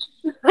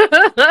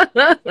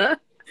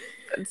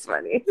That's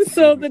funny.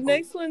 So the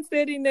next one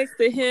standing next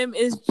to him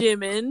is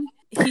Jimin.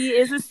 He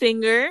is a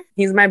singer.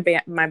 He's my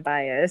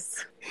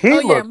bias. he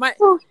Oh looks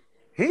yeah,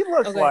 he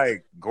looks Okay.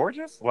 like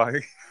gorgeous,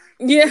 like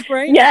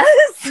right. Yes,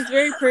 He's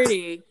very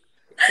pretty.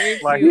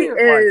 Very like He cute.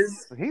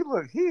 is. he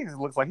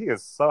looks like he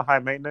is so high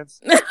maintenance.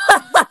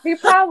 He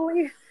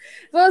probably.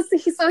 Well, see,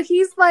 so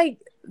he's like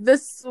the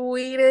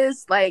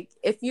sweetest. Like,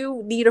 if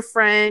you need a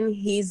friend,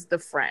 he's the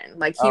friend.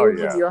 Like, he Oh, will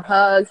give yeah. you a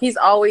hug. He's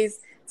always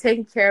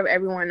taking care of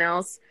everyone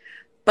else.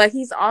 But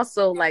he's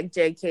also like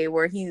JK,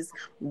 where he's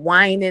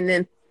whining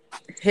and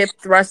hip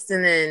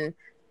thrusting and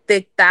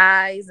thick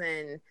thighs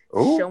and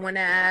Ooh. showing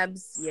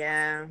abs.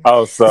 Yeah.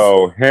 Oh,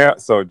 so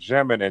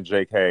Jimin and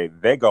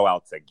JK, they go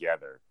out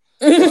together.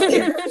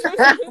 Jimin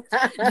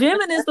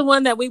is the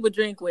one that we would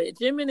drink with.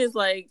 Jimin is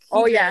like,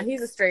 Oh yeah,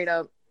 he's a straight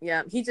up.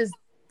 Yeah, he just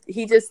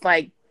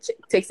like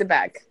takes it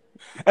back.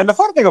 And the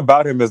funny thing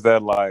about him is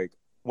that, like,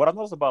 what I've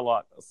noticed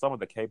about some of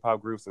the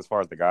K-pop groups, as far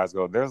as the guys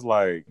go, there's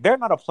like they're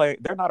not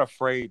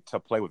afraid to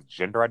play with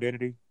gender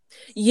identity.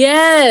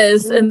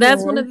 yes, and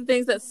that's one of the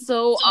things that's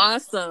so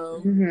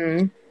awesome.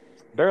 Mm-hmm.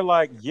 They're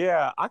like,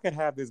 yeah, I can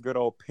have this good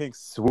old pink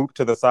swoop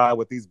to the side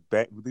with these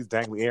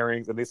dangly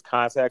earrings and these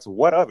contacts.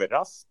 What of it?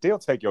 I'll still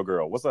take your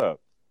girl. What's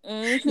up?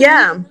 Mhm.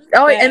 Yeah.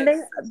 Oh, Facts. and they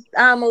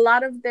a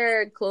lot of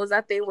their clothes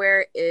that they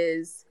wear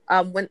is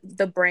when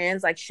the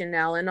brands like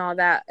Chanel and all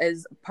that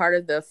is part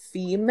of the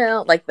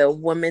female, like the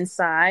woman's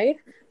side,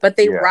 but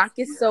they Yeah. rock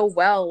it so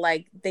well.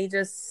 Like it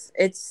just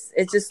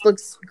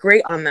looks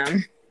great on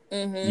them.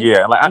 Mhm.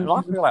 Yeah, like I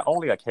feel like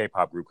only a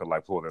K-pop group could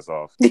like pull this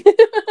off.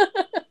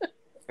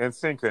 And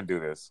Sing couldn't do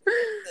this.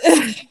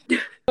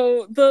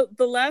 So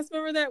the last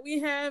member that we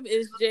have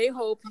is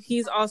J-Hope.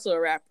 He's also a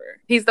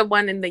rapper. He's the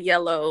one in the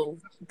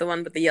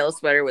one with the yellow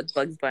sweater with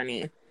Bugs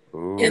Bunny.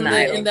 Ooh. In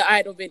Idol. the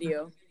Idol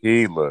video.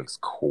 He looks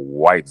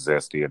quite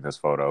zesty in this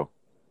photo.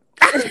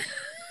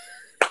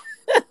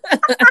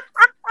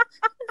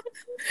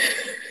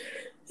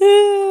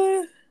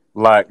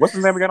 Like, what's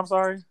his name again? I'm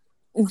sorry.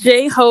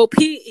 J-Hope.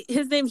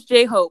 His name's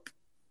J-Hope.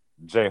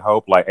 J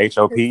Hope, like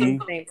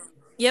HOPE.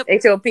 Yep.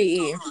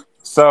 HOPE.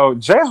 So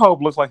J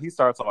Hope looks like he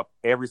starts off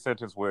every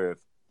sentence with,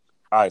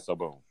 "All right, so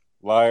boom."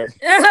 Like,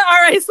 All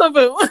right, so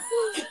boom.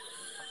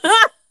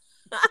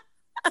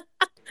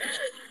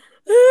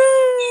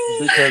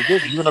 because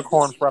this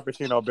unicorn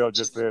frappuccino bill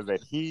just says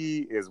that he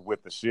is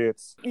with the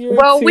shits. You're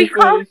Well, too we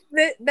call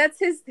funny. that's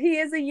his. He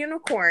is a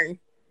unicorn.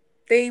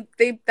 They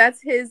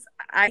that's his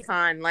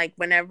icon. Like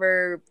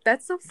whenever,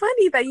 that's so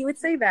funny that you would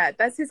say that.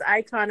 That's his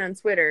icon on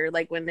Twitter.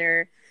 Like when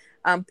they're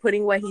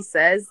putting what he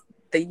says,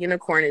 the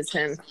unicorn is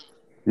him.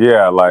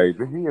 Yeah, like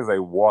he is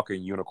a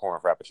walking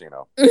unicorn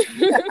frappuccino.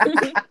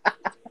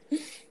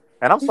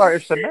 And I'm sorry,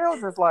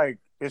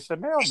 is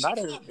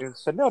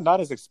Chanel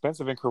not as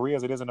expensive in Korea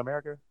as it is in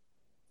America?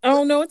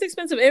 Oh no, it's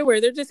expensive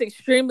everywhere. They're just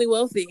extremely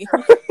wealthy.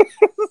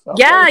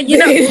 Yeah, you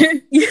know,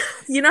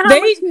 you know how They-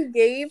 much he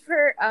gave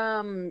her,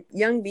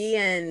 Young B,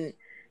 and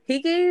he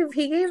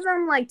gave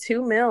them like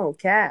 $2 million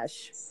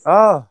cash.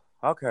 Oh,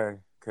 okay.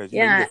 Because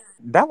Yeah.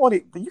 that one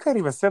you can't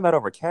even send that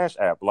over Cash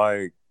App.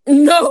 Like,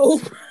 No.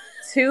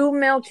 $2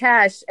 million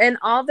cash, and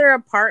all their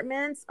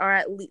apartments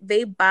are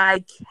they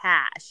buy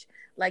cash,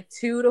 like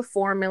 $2 to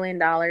 $4 million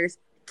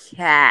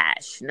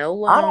cash, no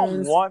loans. I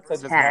don't want to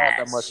just have that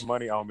cash. much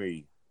money on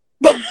me.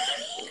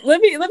 Let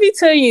me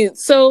tell you.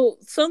 So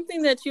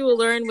something that you will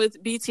learn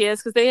with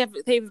BTS, because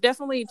they've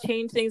definitely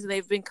changed things and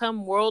they've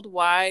become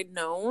worldwide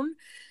known.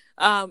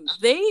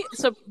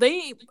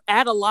 they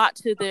add a lot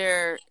to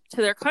their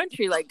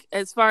country, like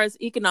as far as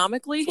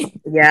economically.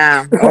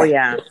 Yeah. Oh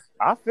yeah.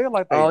 I feel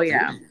like they Oh do.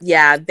 yeah.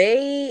 Yeah.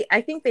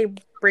 I think they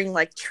bring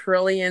like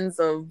trillions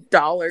of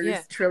dollars,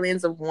 Yeah.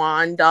 trillions of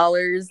won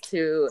dollars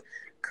to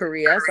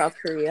Korea, South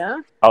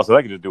Korea. Oh, so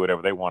they can just do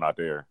whatever they want out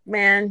there.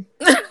 Man,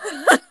 they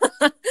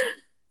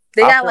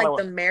I got feel like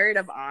like- the merit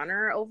of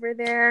honor over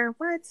there.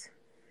 What?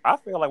 I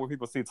feel like when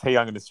people see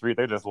Taeyong in the street,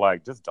 they're just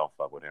like, just don't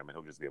fuck with him, and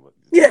he'll just be able.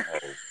 Yeah.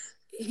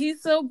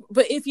 He's so,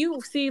 but if you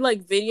see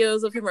like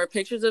videos of him or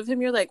pictures of him,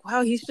 you're like,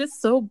 wow, he's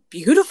just so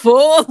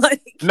beautiful.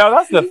 Like, No,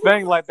 that's the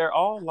thing. Like they're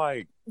all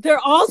like they're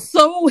all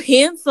so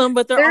handsome,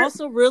 but they're They're-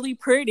 also really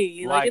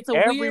pretty. Like it's a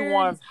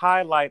everyone's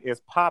highlight is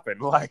popping.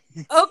 Like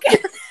weird. Okay.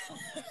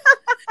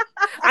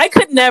 I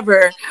could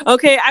never.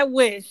 Okay, I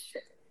wish.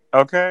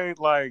 okay,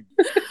 like,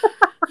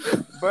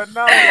 but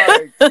no,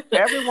 like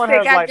everyone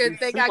has like these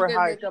they got super good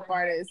high. makeup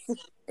artists.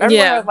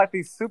 Everyone Yeah. has like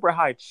these super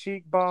high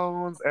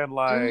cheekbones, and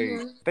like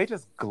Mhm. they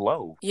just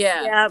glow.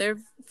 Yeah, Yeah. they're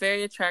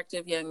very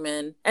attractive young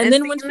men. And, And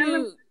then once seeing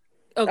them- you,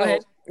 oh, go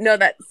ahead. No,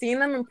 that seeing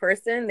them in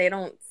person, they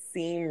don't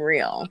seem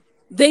real.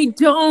 They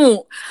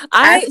don't.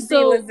 Ask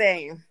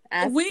Lizzie.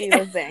 we-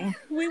 Lizzie.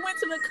 We went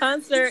to the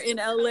concert in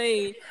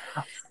LA,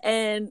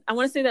 and I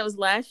want to say that was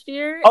last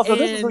year. Oh, so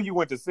this is and- who you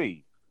went to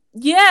see?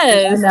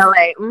 Yes. In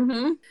LA.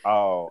 Mm-hmm.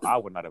 Oh, I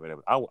would not have been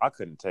able. I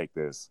couldn't take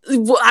this.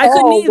 Well, I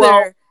couldn't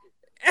Oh,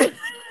 either.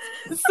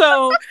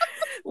 So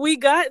we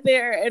got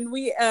there, and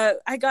we had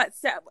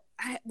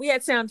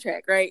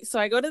soundtrack, right? So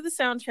I go to the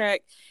soundtrack,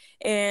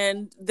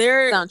 and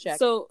Soundcheck.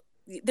 so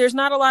there's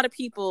not a lot of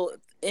people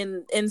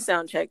in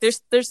soundcheck.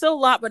 There's still a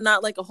lot, but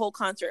not like a whole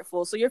concert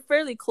full. So you're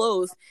fairly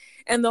close,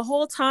 and the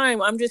whole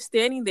time I'm just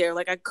standing there,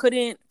 like I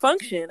couldn't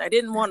function. I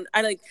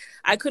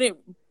couldn't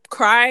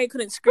cry,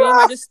 couldn't scream.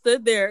 I just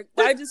stood there.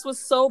 I just was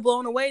so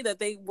blown away that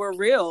they were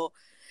real.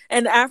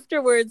 And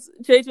afterwards,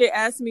 JJ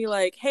asked me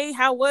like, "Hey,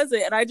 how was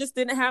it?" And I just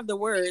didn't have the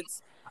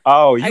words.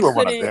 Oh, you I were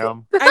one of couldn't-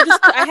 them.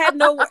 I had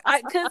no,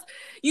 because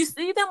you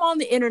see them on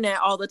the internet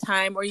all the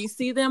time, or you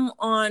see them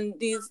on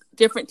these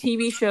different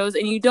TV shows,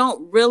 and you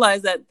don't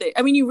realize that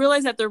you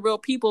realize that they're real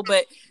people,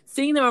 but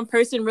seeing them in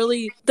person,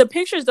 really, the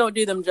pictures don't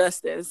do them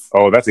justice.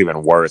 Oh, that's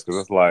even worse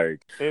because it's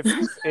like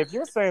if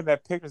you're saying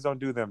that pictures don't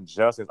do them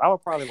justice, I'd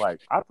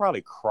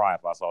probably cry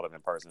if I saw them in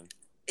person.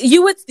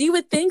 You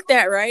would think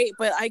that, right?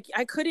 But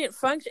I couldn't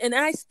function, and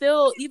I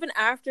still, even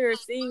after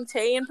seeing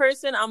Tay in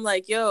person, I'm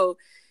like, yo,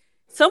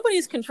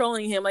 somebody's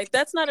controlling him. Like,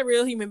 that's not a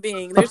real human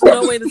being. There's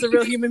no way that's a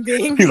real human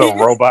being. He's a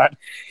robot.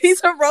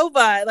 He's a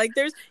robot. Like,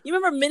 you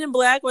remember Men in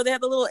Black where they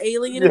had the little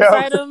alien Yeah.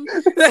 inside him?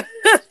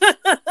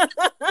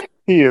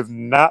 He is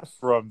not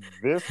from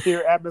this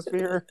here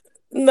atmosphere.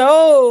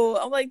 No,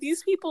 I'm like,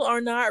 these people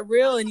are not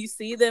real, and you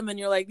see them, and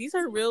you're like, these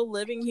are real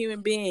living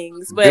human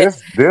beings.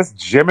 But This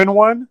Jimin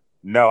one,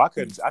 no, I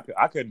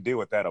couldn't deal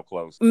with that up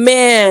close.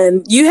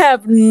 man, you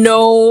have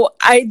no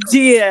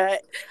idea.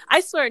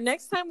 I swear,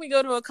 next time we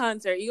go to a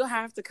concert, you'll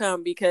have to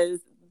come because,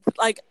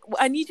 like,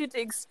 I need you to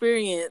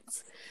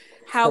experience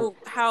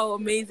how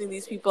amazing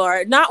these people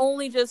are. Not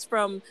only just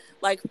from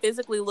like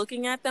physically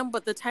looking at them,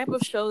 but the type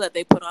of show that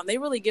they put on. They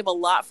really give a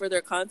lot for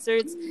their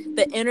concerts.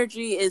 The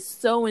energy is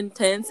so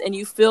intense, and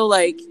you feel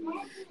like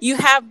you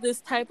have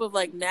this type of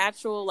like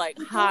natural like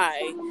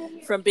high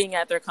from being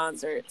at their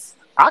concerts.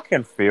 I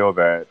can feel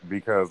that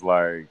because,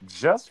 like,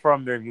 just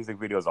from their music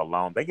videos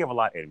alone, they give a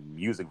lot in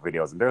music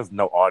videos, and there's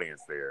no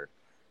audience there.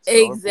 So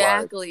it's like,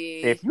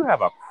 Exactly. if you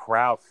have a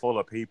crowd full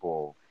of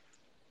people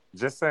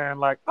just saying,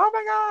 like, "Oh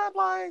my God,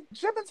 like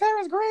Jim and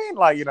Terrence Green,"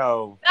 like, you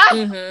know,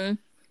 Mhm.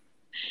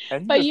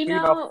 and But just you feeding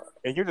know, off,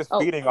 and you're just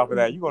oh, feeding off of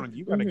that, you're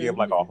gonna give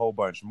like a whole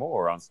bunch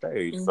more on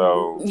stage.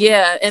 So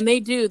Yeah, and they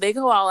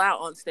go all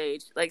out on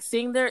stage. Like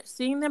seeing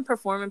them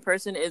perform in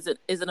person is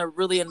a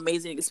really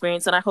amazing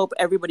experience, and I hope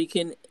everybody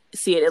can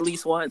see it at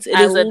least once.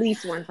 at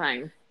least one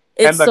time.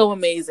 It's And the- so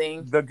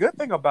amazing. the good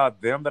thing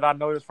about them that I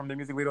noticed from the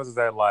music videos is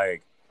that,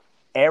 like,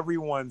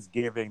 everyone's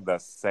giving the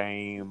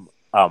same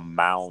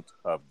amount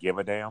of give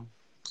a damn.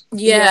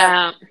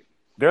 Yeah.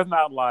 There's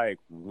not like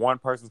one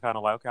person's kind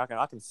of like, okay,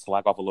 I can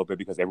slack off a little bit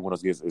because everyone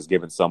else is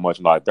giving so much.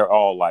 And like they're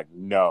all like,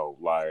 no,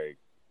 like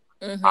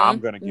Mhm. I'm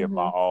gonna give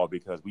my all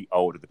because we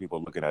owe it to the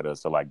people looking at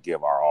us to like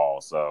give our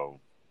all. So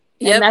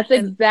Yep, And that's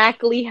and-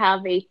 exactly how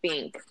they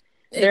think.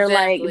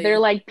 Exactly. They're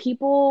like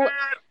people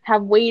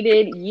have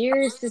waited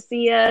years to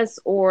see us,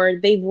 or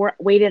they've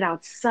waited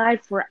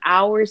outside for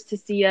hours to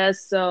see us,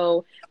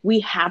 so we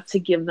have to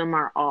give them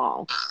our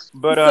all.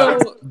 but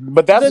So,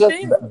 but that's the just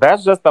thing-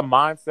 that's just the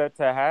mindset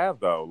to have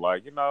though.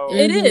 Like, you know,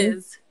 It Mhm.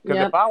 is. because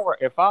Yep.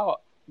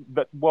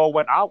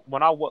 when I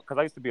because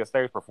I used to be a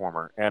stage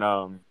performer, and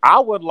I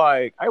would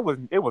like it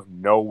was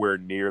nowhere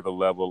near the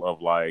level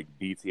of like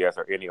BTS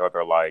or any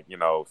other like, you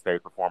know,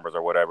 stage performers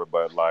or whatever,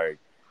 but like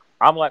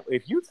I'm like,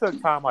 if you took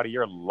time out of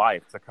your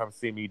life to come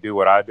see me do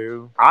what I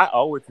do, I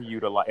owe it to you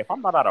to, like, if I'm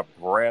not out of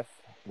breath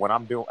when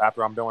I'm doing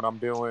after I'm doing what I'm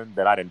doing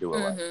that I didn't do it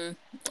right.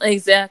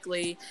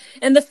 Exactly.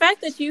 And the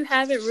fact that you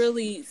haven't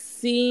really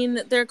seen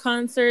their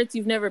concerts,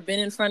 you've never been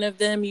in front of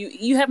them,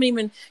 you haven't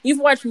even, you've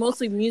watched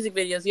mostly music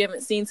videos, you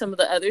haven't seen some of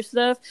the other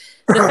stuff.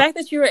 The fact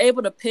that you were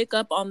able to pick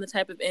up on the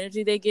type of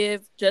energy they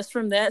give just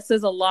from that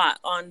says a lot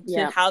on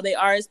to how they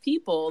are as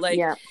people. Like,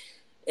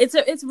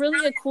 it's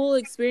really a cool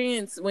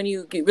experience when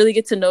you really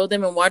get to know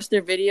them and watch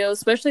their videos,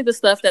 especially the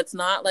stuff that's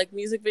not like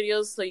music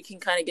videos, so you can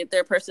kind of get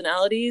their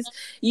personalities.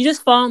 You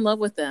just fall in love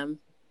with them.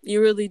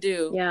 You really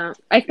do. Yeah.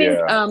 I think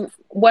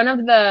one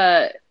of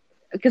the,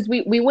 because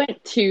we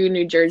went to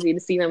New Jersey to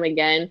see them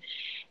again,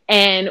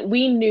 and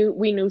we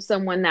knew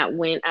someone that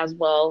went as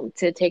well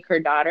to take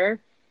her daughter.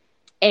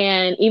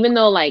 And even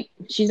though like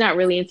she's not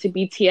really into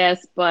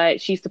BTS,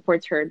 but she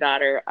supports her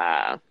daughter,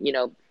 you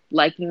know,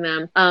 liking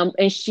them.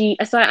 And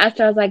so I asked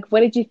her, I was like,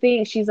 what did you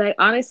think? She's like,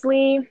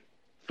 honestly,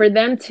 for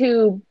them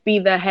to be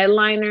the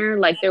headliner,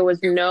 like there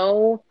was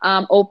no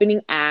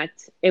opening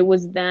act. It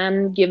was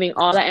them giving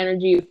all the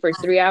energy for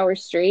 3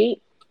 hours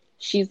straight.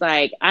 She's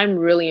like, I'm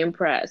really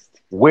impressed.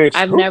 Which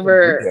I've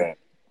never.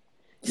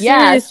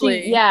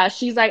 Seriously.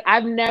 She's like,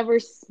 I've never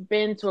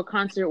been to a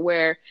concert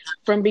where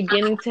from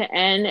beginning to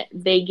end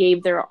they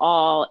gave their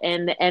all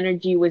and the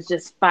energy was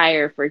just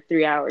fire for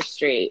 3 hours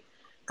straight.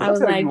 I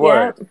was like,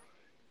 yeah.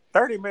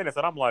 30 minutes,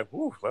 and I'm like,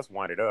 "Ooh, let's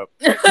wind it up."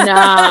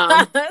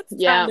 Nah,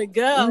 it's time to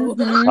go.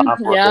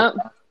 Yeah.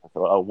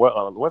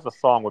 What's a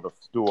song with a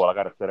stool? I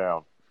gotta sit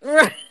down.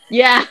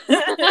 Yeah.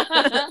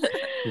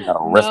 You gotta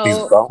rest these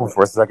bones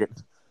for a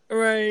second.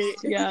 Right.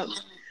 Yeah.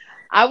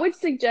 I would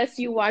suggest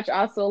you watch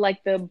also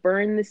like the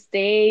Burn the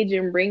Stage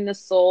and Bring the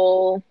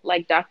Soul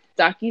like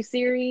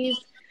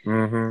docu-series.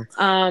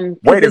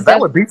 Wait, is that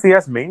what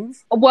BTS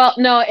means? Well,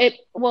 no, it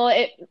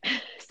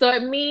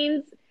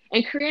means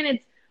in Korean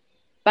it's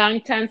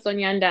Bangtan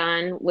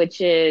Sonyeondan, which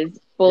is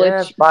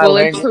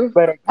bulletproof.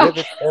 Better give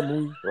it to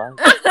me,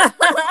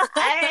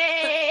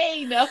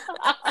 Hey, no.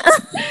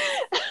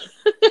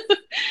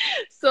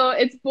 So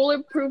it's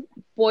bulletproof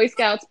Boy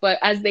Scouts, but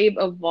as they've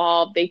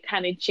evolved, they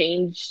kind of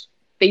change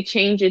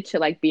it to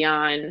like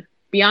beyond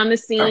the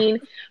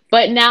scene.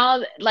 But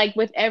now, like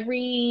with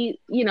every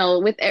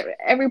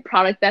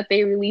product that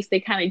they release, they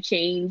kind of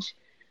change.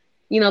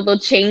 You know, they'll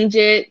change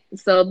it.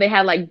 So they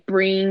had like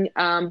Burn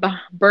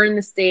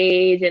the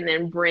Stage and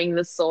then Bring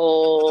the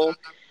Soul.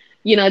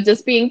 You know,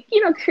 just being,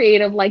 you know,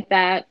 creative like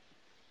that.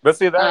 But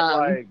see,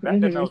 that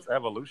denotes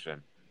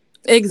evolution.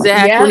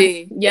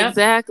 Exactly. Yeah.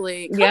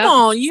 Exactly. Come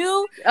on,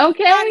 you.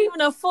 Okay. Not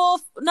even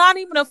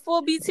a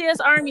full BTS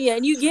army yet,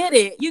 and you get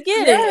it.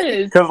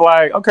 Yes. Because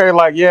like, okay,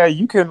 like yeah,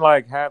 you can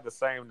like have the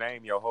same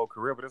name your whole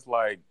career, but it's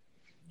like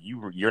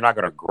you're not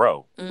gonna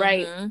grow,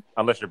 right?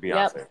 Unless you're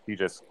Beyonce, he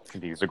just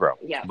continues to grow.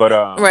 Yeah. But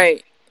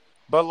right.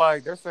 But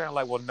like they're saying,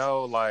 like, well,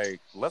 no, like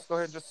let's go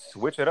ahead and just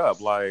switch it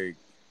up, like,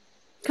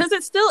 because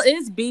it still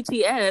is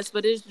BTS,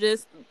 but it's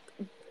just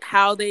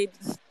how they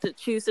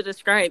choose to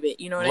describe it.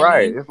 You know what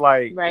I mean? It's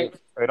like right.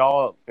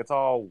 It's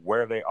all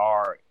where they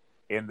are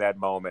in that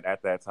moment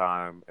at that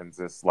time, and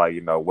just like,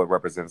 you know, what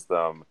represents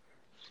them,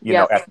 you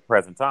know, at the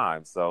present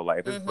time. So like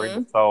if it's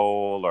Bring the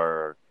Soul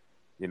or,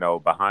 you know,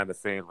 Behind the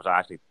Scenes, which I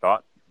actually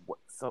thought.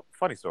 So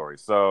funny story.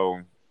 So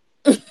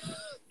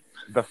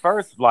the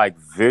first like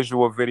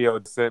visual video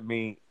it sent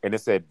me, and it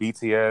said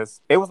BTS.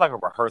 It was like a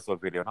rehearsal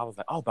video, and I was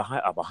like, oh,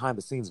 behind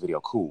the scenes video,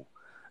 cool.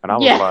 And I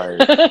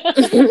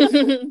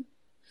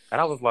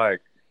was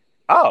like,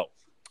 oh,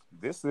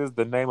 this is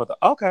the name of this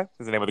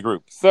is the name of the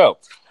group. So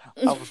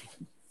I was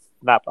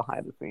not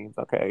behind the scenes.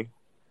 Okay,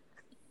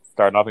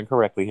 starting off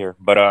incorrectly here,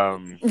 but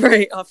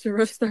right, off to a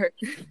rough start.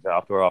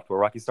 Off to a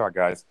rocky start,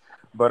 guys.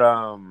 But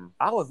I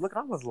was looking.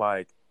 I was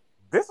like,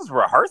 this is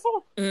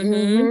rehearsal.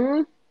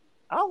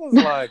 I was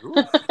like,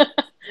 oof.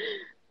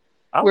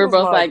 We're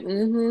both like,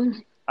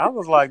 I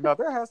was like, no,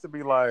 there has to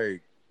be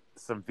like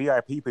some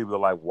VIP people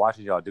like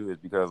watching y'all do this,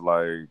 because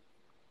like,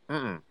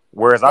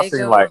 Whereas I've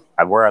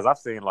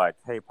seen like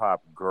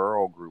K-pop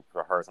girl groups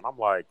rehearse, and I'm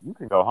like, you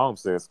can go home,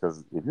 sis, because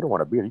if you don't want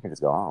to be there, you can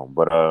just go home.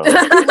 But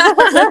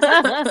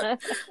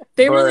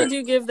they really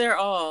do give their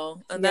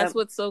all, and that's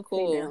what's so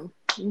cool.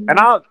 And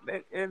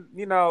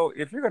you know,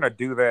 if you're gonna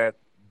do that,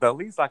 the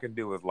least I can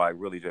do is like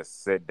really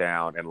just sit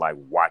down and like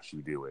watch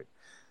you do it.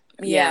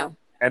 Yeah.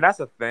 And that's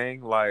the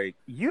thing, like,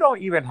 you don't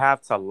even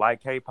have to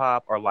like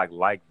K-pop or like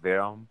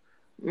them,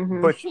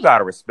 but you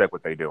gotta respect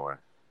what they're doing.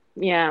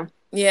 Yeah.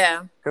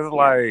 Yeah. Because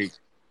like,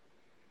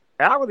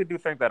 and I really do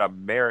think that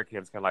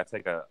Americans can like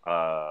take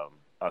a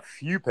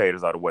few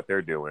pages out of what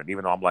they're doing,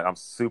 even though I'm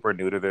super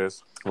new to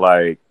this.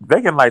 Like,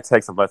 they can like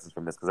take some lessons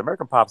from this, because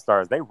American pop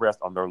stars, they rest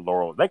on their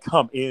laurels. They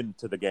come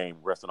into the game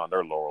resting on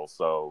their laurels.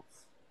 So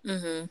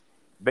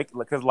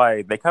because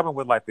like they come in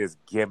with like this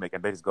gimmick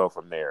and they just go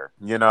from there,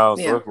 you know.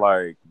 So it's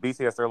like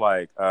BTS, they're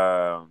like,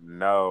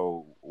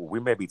 no, we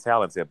may be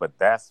talented, but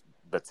that's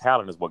the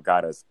talent is what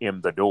got us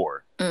in the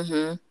door.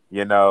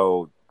 You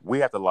know, we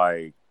have to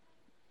like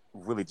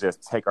really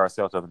just take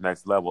ourselves to the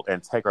next level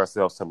and take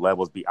ourselves to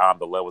levels beyond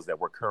the levels that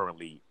we're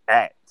currently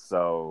at.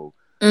 So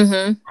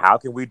how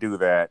can we do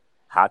that?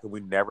 how can we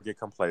never get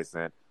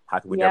complacent? How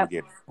can we Yep. never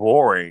get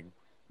boring?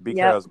 Yep.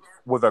 Because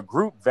with a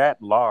group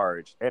that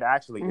large, it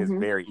actually is Mhm.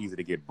 very easy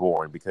to get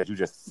boring because you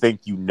just think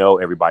you know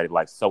everybody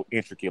like so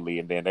intricately,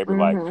 and then they be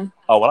like, Mhm.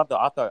 "Oh, well,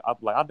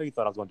 I know you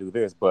thought I was going to do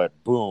this, but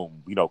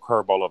boom,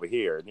 curveball over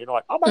here." And you're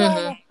like, "Oh my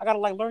god, I gotta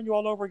like learn you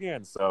all over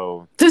again."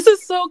 So This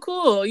is so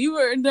cool. You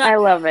were not I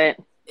love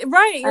it.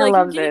 right. I Like you're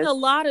love getting this. a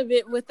lot of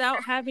it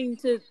without having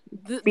to.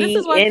 This Be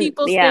is why in-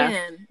 people yeah.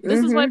 stand.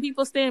 This is why Mhm.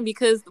 people stand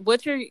because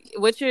what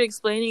you're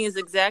explaining is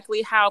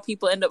exactly how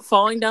people end up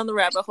falling down the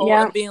rabbit hole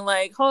Yeah. and being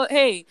like, "Oh,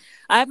 hey,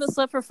 I haven't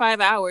slept for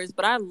 5 hours,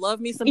 but I love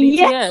me some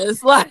Yeah.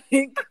 BTS." Like,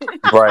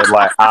 right,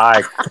 like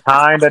I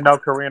kind of know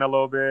Korean a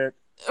little bit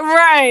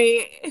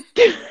right.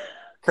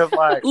 because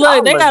like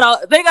Look, they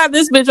got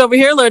this bitch over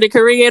here learning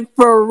Korean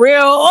for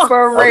real.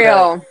 For okay,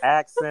 real.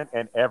 accent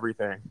and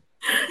everything.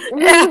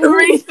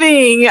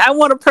 Everything. I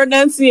want to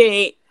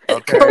pronunciate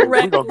Okay,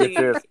 we gonna correctly.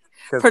 get this.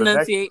 'Cause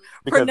Pronunciate.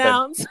 because the-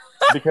 Pronounce.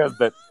 because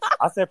the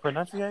I said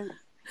pronunciate.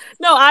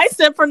 No, I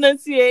said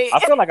pronunciate. I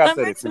feel like I said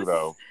meant it too to-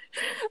 though.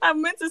 I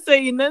meant to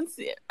say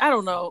enunciate. I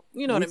don't know.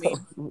 You know what I mean.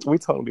 We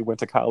totally went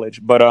to college,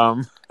 but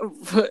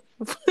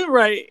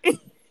Right.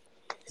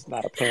 it's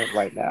not apparent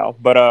right now.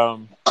 But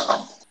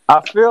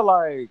I feel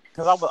like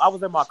because I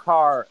was in my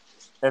car.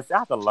 I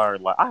have to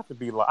learn. Like I have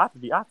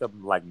to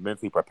like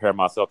mentally prepare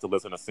myself to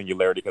listen to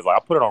Singularity because like I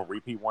put it on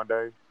repeat one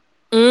day.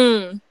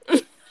 Mm.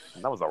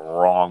 And that was a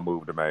wrong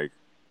move to make.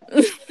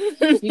 You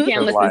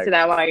can't listen like- to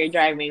that while you're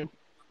driving.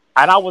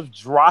 And I was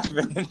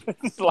driving.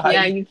 like,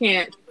 Yeah, you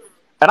can't.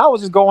 And I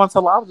was just going to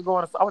the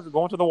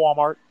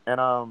Walmart,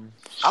 and I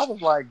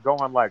was like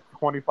going like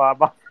 25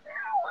 miles.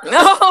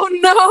 Oh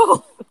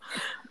no.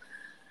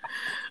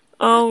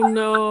 Oh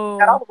no.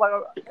 And I was like,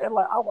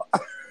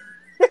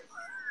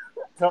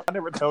 I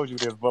never told you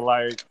this, but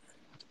like,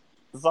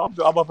 so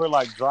I'm up here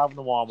like driving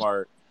to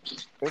Walmart.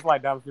 It's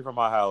like down the street from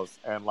my house,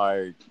 and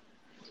like,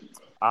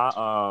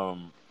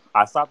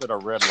 I stopped at a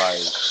red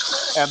light,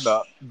 and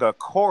the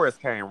chorus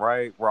came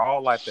right where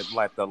all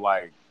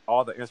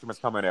all the instruments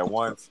come in at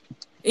once.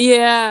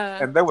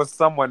 Yeah. And there was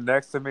someone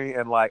next to me,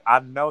 and like I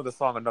know the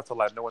song enough to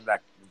like know when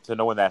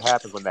that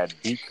happens, when that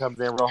beat comes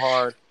in real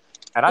hard.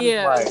 And I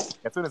just like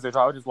as soon as they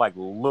try, I would just like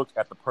look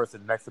at the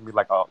person next to me,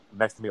 like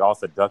next to me, all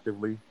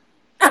seductively.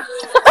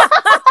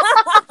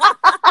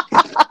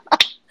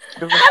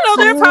 I know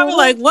they're probably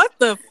like, "What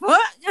the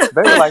fuck?"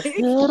 They were like,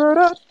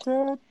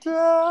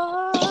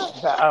 da-da-da-da-da.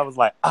 I was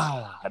like,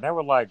 and they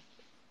were like,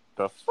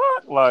 the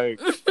fuck, like.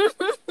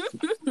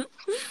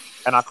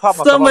 And I caught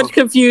myself. So much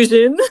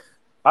confusion.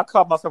 I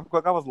caught myself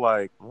quick. I was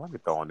like, let me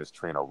throw on this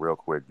Trino real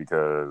quick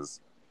because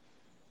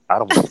I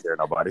don't want to scare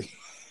nobody.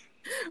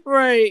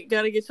 Right,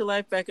 gotta get your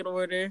life back in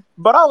order.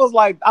 But I was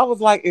like,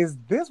 is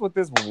this what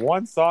this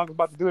one song is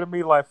about to do to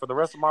me, like for the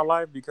rest of my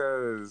life?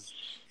 Because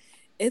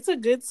it's a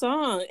good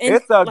song. And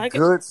it's a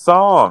good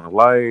song.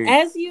 Like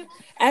as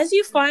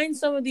you find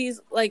some of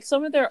these, like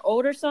some of their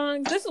older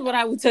songs, this is what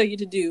I would tell you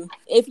to do.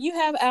 If you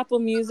have Apple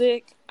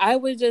Music, I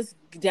would just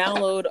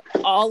download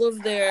all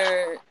of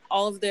their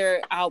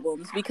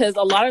albums because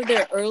a lot of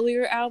their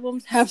earlier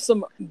albums have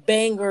some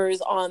bangers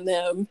on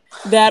them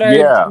that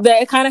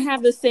kind of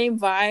have the same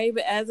vibe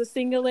as a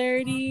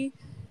Singularity,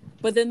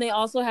 but then they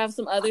also have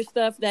some other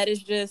stuff that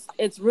is just,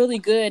 it's really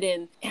good,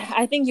 and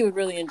I think you would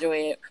really enjoy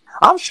it.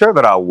 I'm sure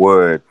that I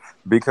would,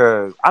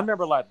 because I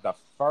remember like the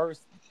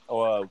first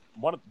I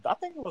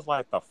think it was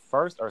like the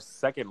first or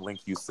second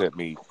link you sent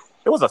me.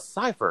 It was a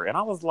cipher, and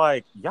I was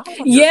like, y'all.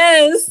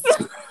 Yes.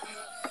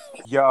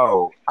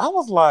 Yo, I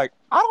was like,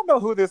 I don't know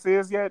who this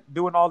is yet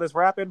doing all this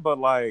rapping, but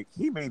like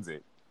he means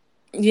it.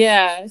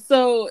 Yeah.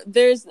 So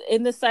there's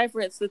in the cipher,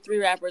 it's the three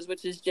rappers,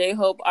 which is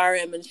J-Hope,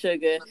 RM, and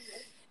Suga.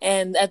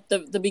 And at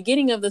the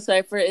beginning of the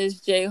cipher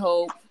is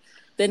J-Hope,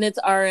 then it's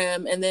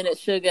RM, and then it's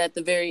Suga at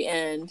the very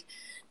end.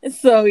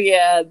 So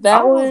yeah,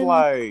 that one. Was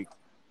like,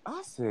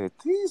 I said,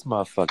 these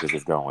motherfuckers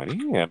is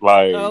going in,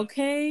 like,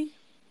 okay.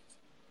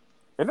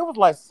 And it was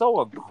like so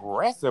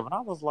aggressive, and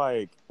I was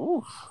like,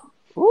 ooh.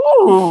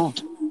 I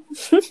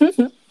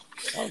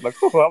was like,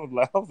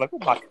 oh,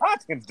 my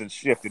content's just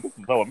shifted. This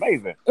is so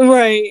amazing.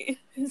 Right.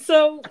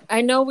 So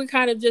I know we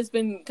kind of just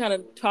been kind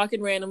of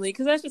talking randomly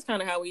because that's just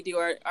kind of how we do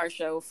our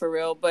show for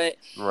real. But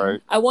right.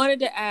 I wanted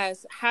to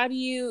ask, do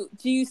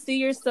you see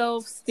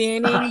yourself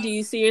standing? Do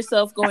you see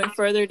yourself going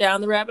further down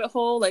the rabbit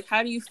hole? Like,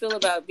 how do you feel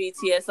about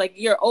BTS? Like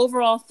your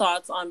overall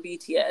thoughts on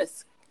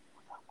BTS?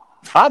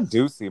 I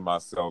do see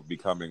myself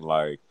becoming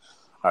like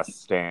a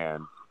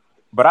stan.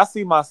 But I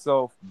see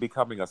myself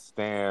becoming a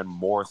stan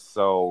more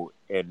so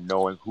in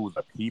knowing who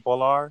the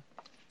people are.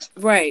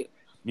 Right.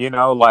 You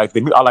know, like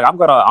I'm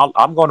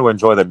going to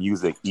enjoy the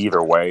music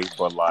either way,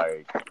 but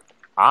like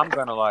I'm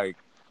gonna like,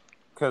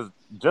 because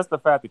just the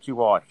fact that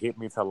you all hit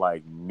me to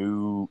like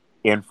new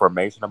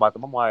information about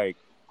them, I'm like,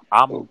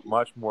 I'm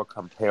much more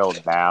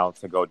compelled now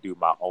to go do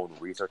my own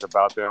research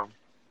about them.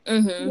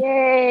 Mm-hmm.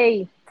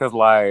 Yay! Because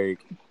like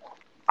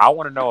I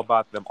want to know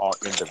about them all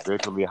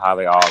individually, how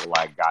they all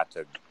like got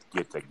to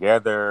get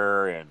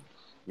together, and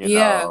you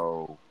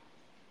know,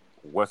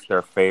 what's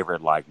their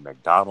favorite like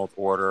McDonald's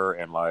order,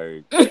 and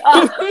like,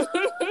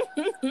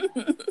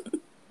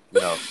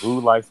 who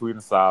likes sweet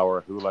and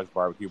sour, who likes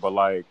barbecue, but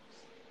I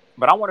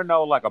want to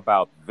know like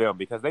about them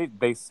because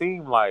they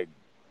seem like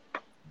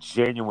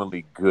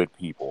genuinely good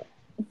people.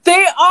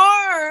 They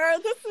are.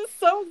 This is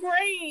so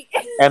great.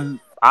 And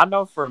I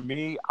know for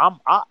me,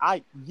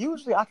 I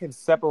usually I can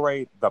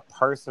separate the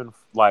person,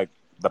 like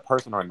the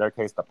person, or in their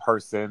case, the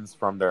persons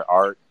from their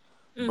art.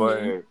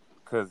 But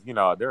because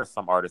there are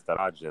some artists that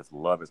I just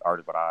love as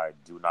artists, but I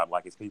do not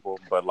like as people.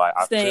 But like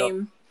I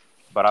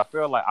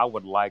feel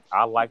like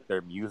I like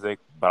their music,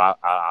 but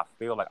I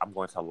feel like I'm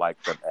going to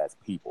like them as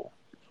people.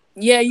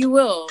 Yeah, you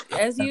will.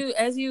 As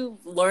you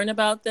learn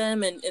about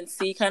them and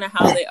see kind of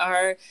how they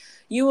are,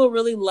 you will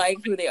really like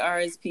who they are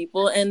as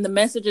people and the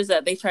messages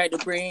that they try to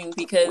bring,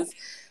 because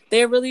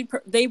they really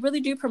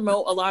do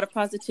promote a lot of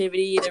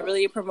positivity. They're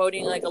really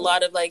promoting like a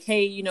lot of like,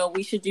 hey,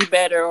 we should do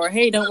better, or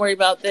hey, don't worry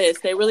about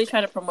this. They really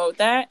try to promote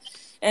that.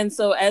 And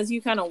so as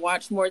you kind of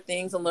watch more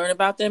things and learn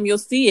about them, you'll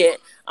see it.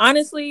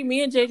 Honestly,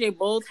 me and JJ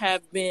both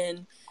have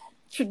been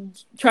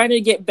trying to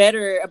get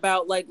better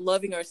about like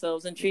loving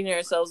ourselves and treating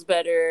ourselves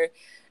better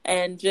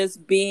and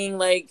just being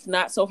like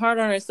not so hard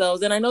on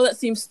ourselves. And I know that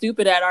seems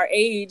stupid at our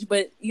age,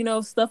 but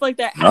stuff like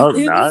that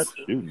happens. No, not.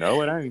 You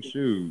know it ain't.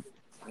 Shoot.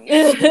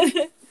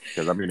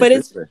 Because I mean, but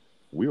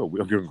we are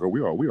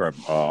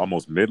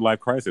almost midlife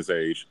crisis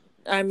age.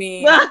 I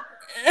mean, I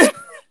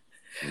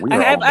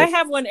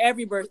have one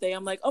every birthday.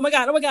 I'm like, oh my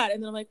god,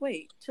 and then I'm like,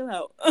 wait, chill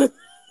out.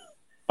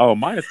 Oh,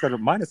 mine is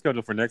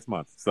scheduled for next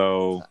month.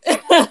 So.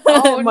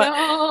 Oh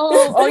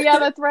no! Oh yeah,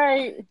 that's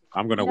right.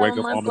 I'm gonna wake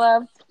up on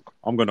the.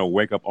 I'm gonna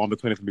wake up on the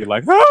 20th and be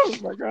like, oh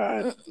my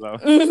god. So.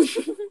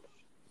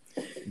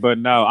 But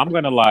no, I'm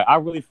gonna I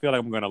really feel like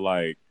I'm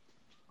gonna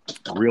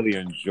really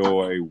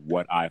enjoy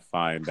what I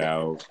find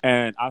out,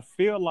 and I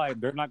feel like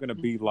they're not gonna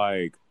be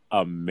like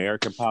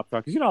American pop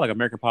stars, because like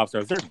American pop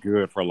stars, they're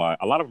good for a lot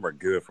of them are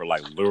good for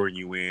luring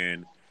you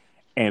in,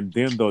 and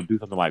then they'll do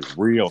something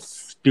real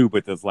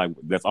stupid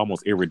that's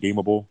almost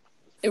irredeemable.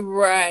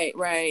 Right.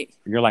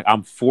 And you're like,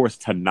 I'm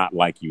forced to not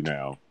like you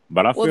now.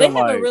 But I feel they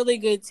have a really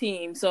good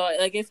team. So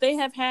if they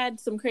have had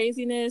some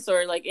craziness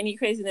or any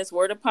craziness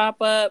were to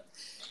pop up,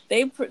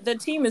 the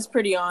team is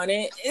pretty on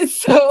it.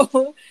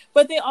 So,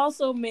 but they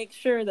also make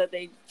sure that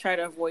they try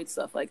to avoid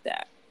stuff like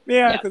that.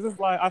 Yeah, because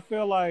it's I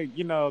feel like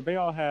they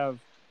all have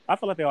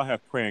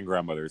praying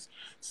grandmothers.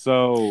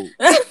 So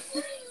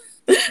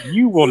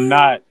you will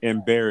not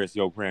embarrass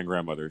your praying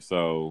grandmother.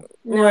 So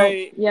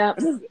right, yeah,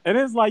 and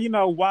it's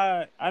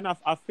why, and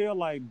I feel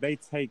like they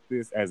take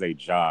this as a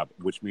job,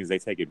 which means they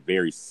take it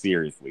very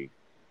seriously.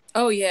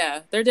 Oh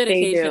yeah, their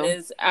dedication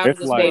is out of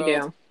this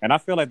world. And I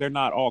feel like they're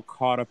not all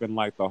caught up in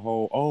the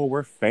whole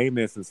we're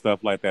famous and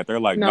stuff like that. They're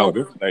like, no,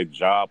 this is a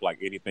job like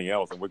anything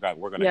else, and we're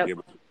gonna give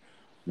it.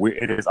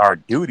 It is our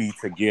duty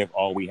to give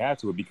all we have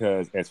to it,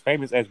 because as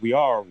famous as we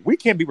are, we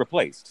can't be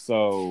replaced.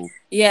 So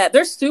yeah,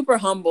 they're super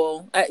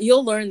humble.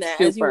 You'll learn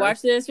that as you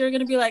watch this. You're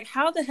gonna be like,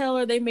 how the hell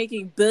are they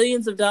making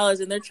billions of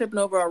dollars and they're tripping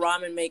over a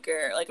ramen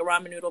maker, like a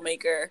ramen noodle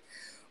maker,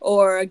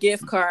 or a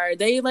gift card?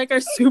 They are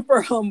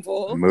super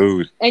humble.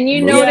 Mood. And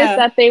you notice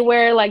that they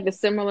wear the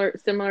similar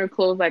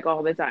clothes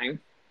all the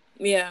time.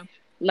 Yeah,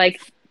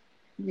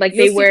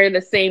 they wear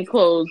the same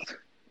clothes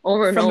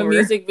over and over. From a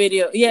music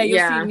video. Yeah,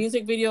 you'll see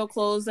music video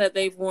clothes that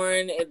they've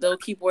worn. They'll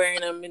keep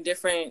wearing them in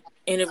different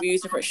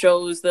interviews, different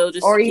shows. They'll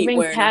just keep even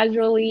wearing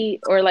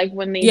casually them. Or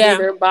when they do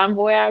their Bon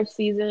Voyage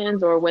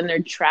seasons, or when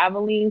they're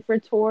traveling for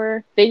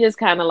tour, they just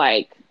kind of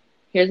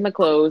here's my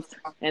clothes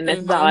and this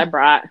is all I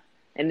brought,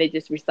 and they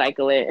just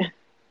recycle it.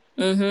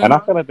 Mm-hmm. And I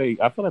feel like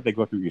they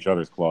go through each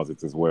other's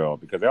closets as well,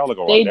 because they all look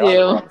around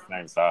the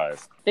same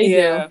size. They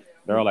do.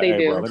 They're all like,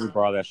 hey, bro, let me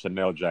borrow that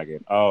Chanel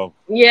jacket. Oh.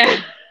 Yeah.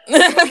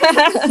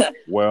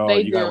 Well,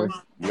 you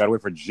gotta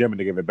wait for Jim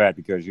to give it back,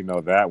 because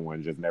that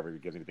one just never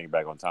gives anything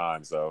back on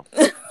time. So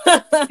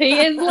he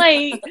is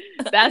late.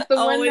 That's the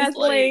one that's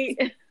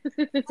late.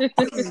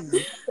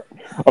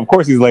 Of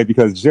course he's late,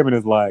 because Jim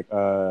is like,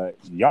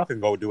 y'all can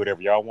go do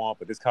whatever y'all want,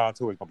 but this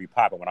contour is gonna be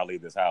popping when I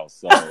leave this house.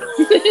 So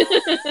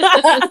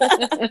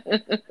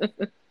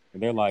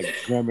and they're like,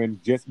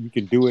 Jim, just you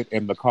can do it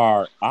in the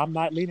car. I'm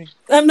not leaving.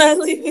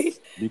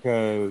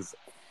 Because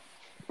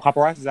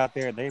paparazzi's out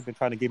there, they've been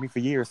trying to get me for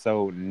years,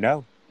 so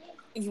no.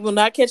 You will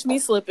not catch me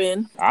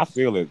slipping. I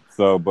feel it.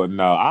 So, but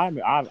no, I've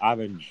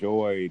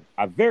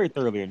very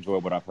thoroughly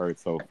enjoyed what I've heard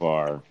so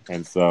far,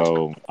 and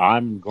so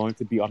I'm going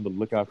to be on the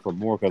lookout for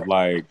more.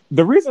 Because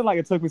the reason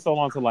it took me so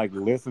long to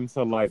listen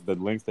to the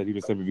links that you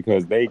just sent me,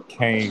 because they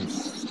came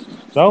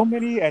so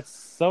many at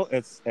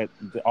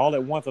all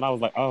at once, and I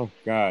was like, oh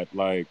god,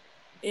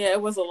 yeah,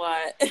 it was a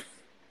lot.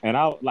 And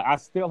I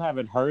still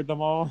haven't heard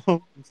them all.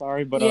 I'm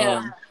sorry, but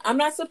I'm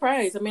not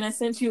surprised. I mean, I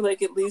sent you at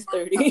least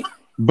 30.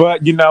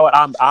 But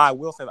I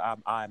will say that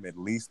I'm at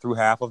least through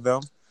half of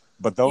them.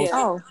 But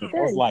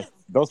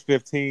those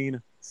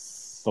 15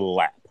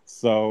 slap.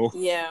 So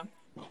yeah.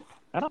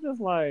 And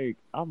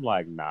I'm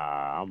like,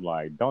 nah. I'm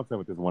like, don't tell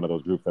me this is one of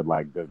those groups that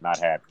like does not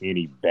have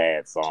any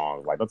bad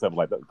songs. Like, don't tell me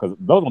like that because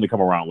those only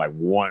come around like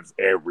once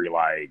every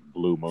like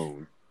blue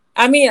moon.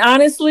 I mean,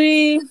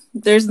 honestly,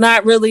 there's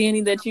not really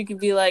any that you could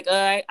be like,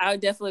 I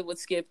definitely would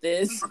skip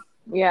this.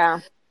 Yeah.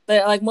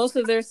 But like most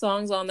of their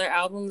songs on their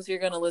albums, you're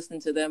gonna listen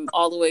to them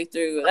all the way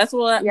through. That's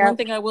what Yep. one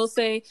thing I will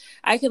say.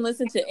 I can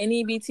listen to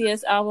any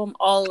BTS album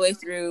all the way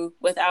through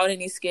without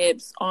any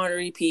skips on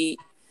repeat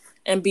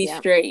and be Yeah.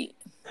 straight.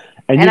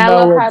 And And you I know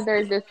love what? how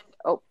they're just.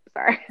 Oh,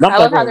 sorry. No, I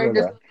love how go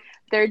ahead.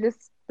 they're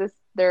just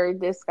their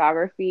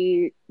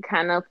discography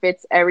kind of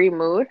fits every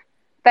mood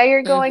that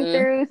you're going Mhm.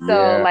 through. So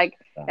Yeah. like,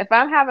 if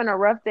I'm having a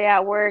rough day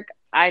at work,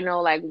 I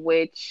know like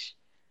which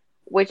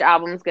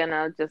album's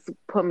gonna just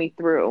put me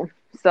through.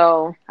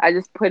 So I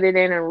just put it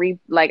in and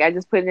I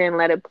just put it in,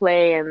 let it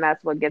play, and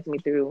that's what gets me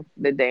through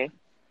the day.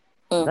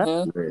 That's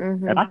Mhm. good.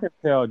 Mhm. And I can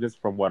tell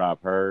just from what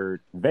I've heard,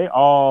 they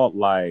all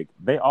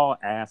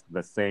ask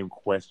the same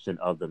question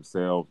of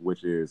themselves,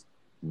 which is,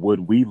 would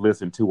we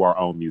listen to our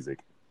own music?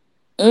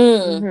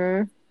 Mm.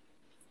 Mhm.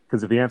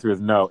 Because if the answer is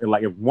no, and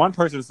like if one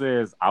person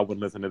says I wouldn't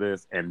listen to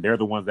this, and they're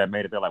the ones that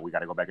made it, they're like, we got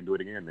to go back and do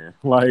it again. Then,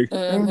 like,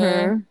 Mhm.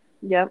 Mhm.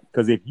 Yep.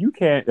 because if you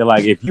can't,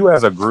 like, if you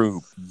as a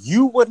group,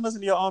 you wouldn't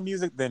listen to your own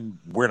music, then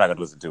we're not gonna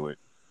listen to it.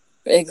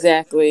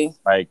 Exactly.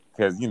 Like,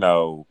 because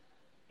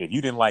if you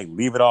didn't like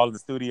leave it all in the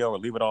studio or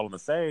leave it all on the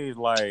stage,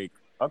 like,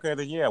 okay,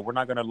 then yeah, we're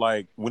not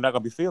gonna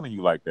be feeling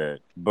you like that.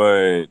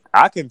 But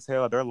I can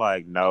tell they're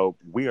like, no,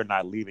 we are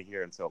not leaving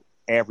here until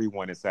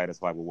everyone is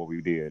satisfied with what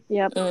we did.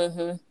 Yep.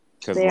 Mhm.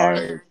 Because They are.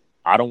 like,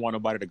 I don't want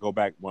nobody to go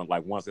back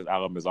once this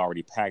album is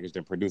already packaged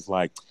and produced.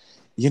 Like,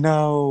 you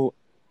know,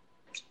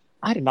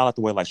 I did not like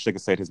the way like Sugar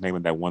said his name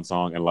in that one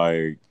song, and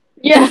like,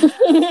 Yeah.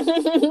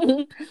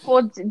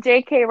 Well,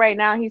 JK right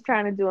now he's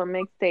trying to do a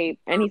mixtape,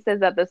 and he says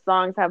that the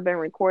songs have been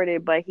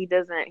recorded, but he's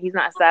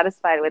not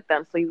satisfied with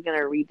them, so he's gonna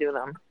redo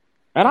them.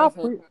 and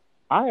Mhm.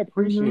 I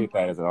appreciate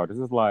that as an artist.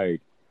 It's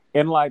like,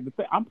 and like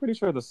I'm pretty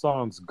sure the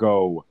songs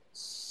go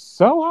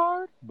so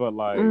hard, but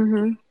like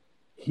Mhm.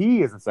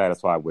 he isn't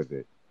satisfied with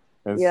it,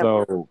 and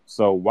Yep.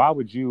 so why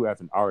would you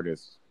as an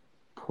artist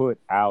put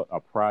out a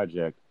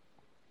project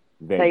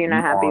That you're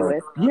not happy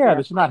with. yeah,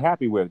 that you're not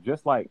happy with?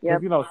 Just like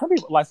because Yep. some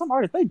people like some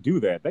artists they do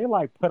that, they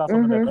like put out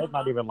something that Mhm. they're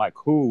not even like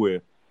cool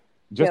with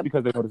just Yep.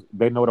 because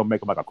they know it'll make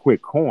them like a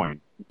quick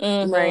coin.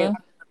 Right. Mhm.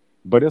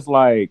 But it's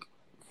like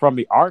from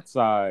the art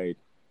side,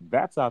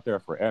 that's out there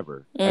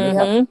forever. And it's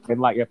like, Mhm. and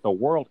like if the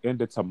world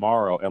ended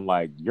tomorrow and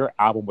like your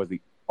album was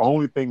the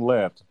only thing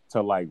left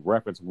to like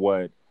reference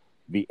what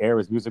the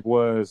era's music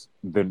was,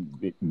 then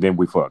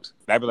we fucked.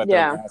 That'd be like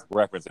Yeah. the last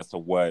reference as to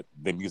what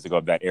the music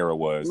of that era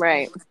was.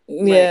 Right.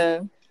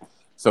 Yeah.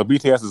 So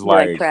BTS is You're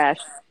like like trash.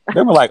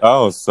 they were like,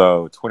 oh,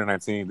 so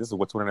 2019, this is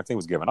what 2019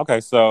 was given. Okay,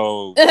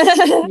 so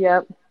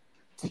Yep.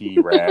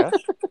 T-Rash.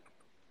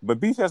 But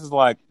BTS is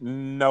like,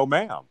 no,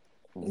 ma'am.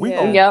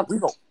 Yeah.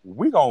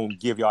 We gonna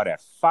give y'all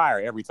that fire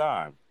every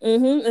time.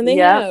 Mhm. And they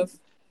Yep. have.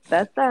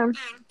 That's them.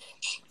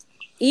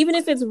 Even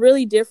if it's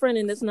really different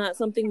and it's not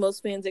something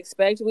most fans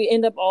expect, we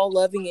end up all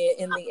loving it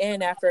in the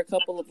end after a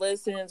couple of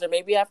listens or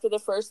maybe after the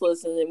first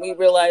listen, and we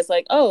realize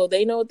like, oh,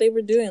 they know what they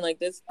were doing. Like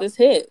this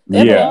hit. They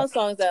have a lot of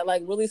songs that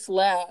like really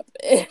slap.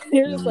 And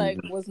you're just like,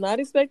 was not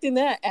expecting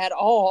that at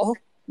all.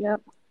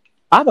 Yep.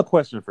 I have a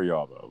question for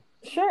y'all though.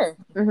 Sure.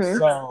 Mhm.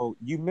 So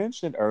you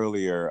mentioned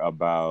earlier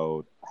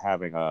about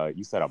having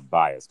you said a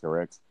bias,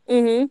 correct?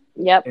 Mhm.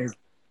 Yep.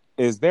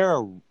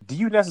 Do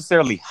you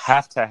necessarily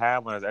have to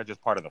have one, or is that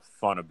just part of the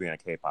fun of being a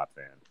K-pop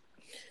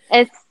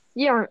fan?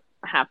 You don't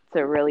have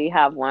to really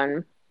have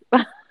one.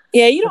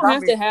 Yeah, you don't I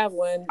have mean, to have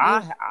one.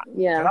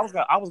 Yeah.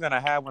 I was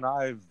gonna have one.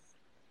 I've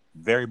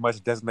very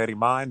much designated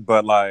mine,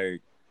 but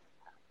like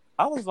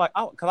I was like,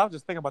 because I was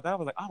just thinking about that. I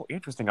was like, oh,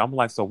 interesting. I'm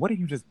like, so what if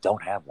you just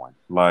don't have one?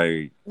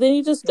 Like, Then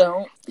you just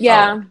don't.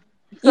 Yeah.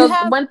 You So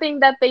have- one thing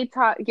that they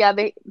taught,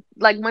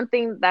 one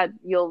thing that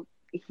you'll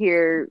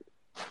hear,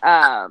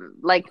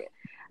 like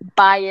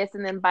bias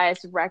and then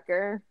bias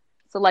wrecker.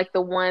 So like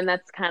the one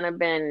that's kind of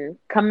been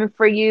coming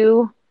for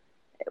you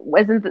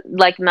wasn't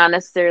like not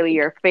necessarily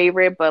your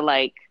favorite, but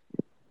like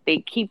they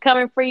keep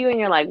coming for you, and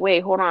you're like, wait,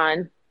 hold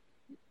on,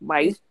 why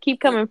you keep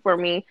coming for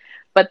me?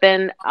 But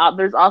then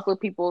there's also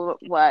people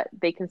what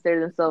they consider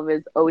themselves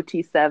as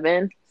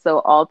OT7, so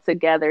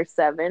altogether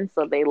 7.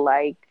 So they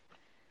like,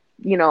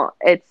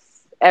 it's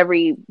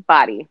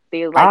everybody.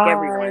 They like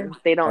everyone.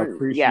 They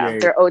don't. Yeah,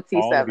 they're all of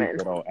these OT7.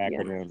 little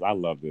acronyms. I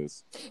love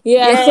this.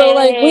 Yeah, so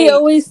like we Yay!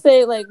 always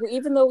say, like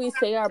even though we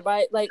say our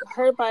bias, like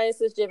her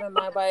bias is Jim and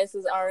my bias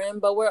is RM,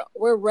 but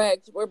we're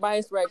wrecked. We're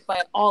bias wrecked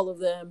by all of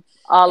them.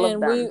 All and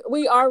of them.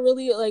 we are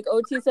really like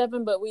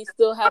OT7, but we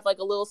still have like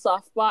a little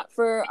soft spot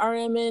for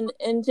RM and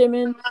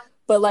Jimin.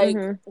 But like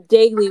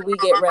daily, we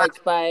get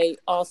wrecked by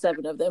all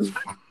 7 of them.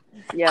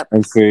 Yep.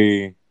 And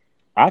see,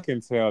 I can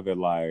tell that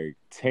like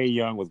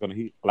Taeyoung was gonna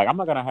I'm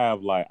not gonna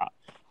have like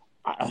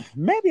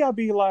Maybe I'll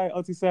be like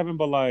OT7,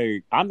 but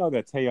like I know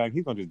that Taeyong,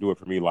 he's gonna just do it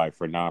for me like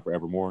for now,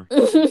 forevermore.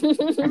 Yeah.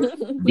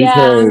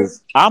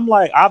 Because I'm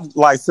like I've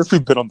like since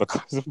we've been on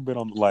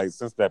like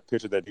since that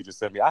picture that you just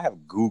sent me, I have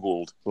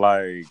Googled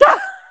like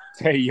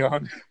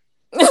Taeyong,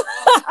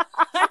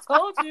 I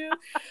told you.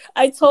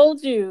 I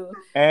told you.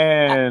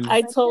 and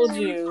I told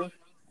you.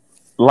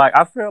 like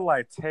I feel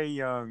like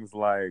Taeyong's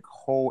like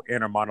whole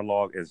inner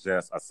monologue is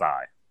just a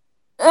sigh.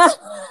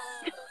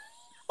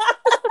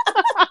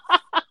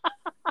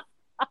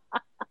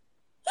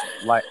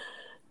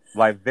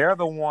 Like they're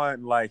the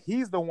one, like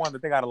he's the one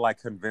that they gotta like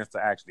convince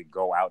to actually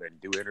go out and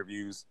do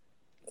interviews.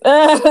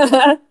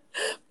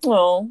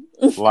 Well,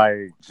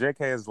 Like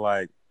JK is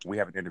like, we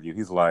have an interview.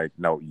 He's like,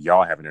 no,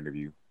 y'all have an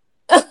interview.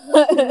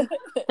 I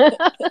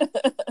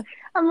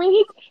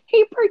mean,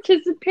 he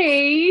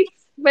participates,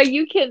 but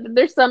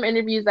there's some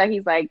interviews that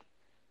he's like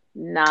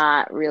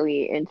not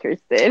really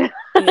interested.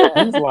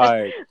 He's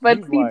like, but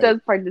he's he like, does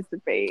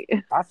participate.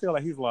 I feel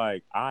like he's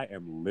like, I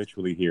am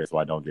literally here so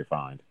I don't get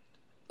fined.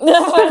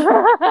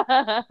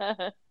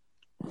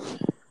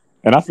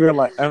 And I feel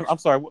like, I'm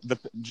sorry,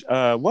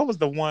 what was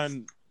the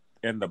one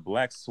in the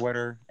black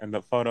sweater in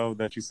the photo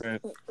that you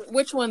sent?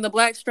 Which one? The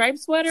black striped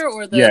sweater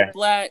or the Yeah.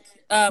 black?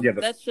 Yeah,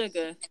 That's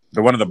Sugar.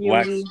 The one in the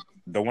black, Yoongi.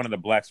 the one in the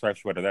black striped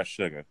sweater. That's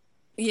Sugar.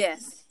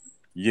 Yes.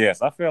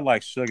 Yes, I feel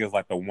like Sugar is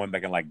like the one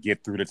that can like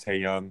get through to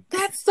Taeyong.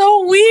 That's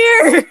so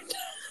weird.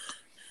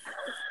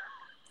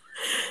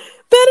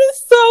 That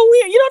is so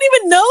weird. You don't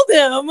even know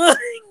them. What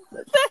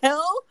the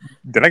hell?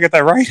 Did I get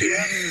that right?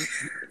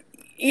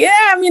 Yeah,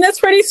 I mean that's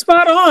pretty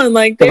spot on.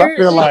 Like Because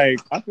they're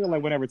I feel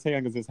like whenever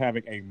Taeyong is just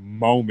having a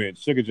moment,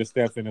 Sugar just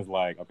steps in and is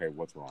like, okay,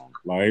 what's wrong?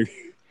 Like,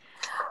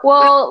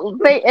 Well,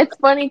 it's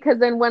funny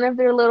because in one of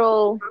their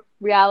little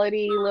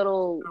reality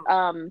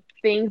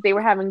things, they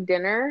were having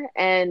dinner,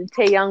 and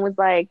Taeyong was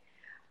like,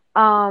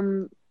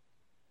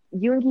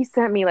 Yoongi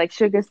sent me, like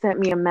Sugar sent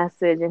me a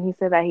message, and he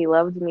said that he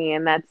loved me,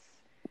 and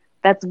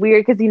that's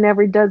weird because he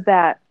never does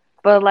that.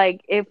 But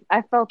like, if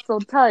I felt so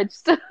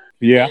touched.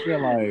 yeah, I feel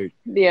like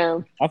Yeah.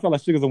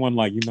 Sugar's the one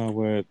like, you know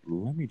what?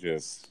 Let me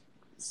just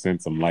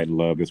send some light and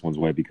love this one's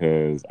way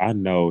because I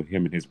know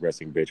him and his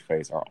resting bitch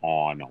face are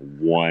on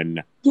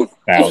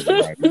 1,000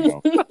 right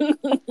now.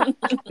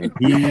 And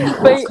he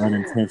is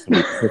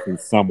unintentionally pissing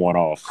someone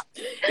off.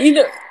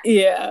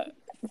 yeah.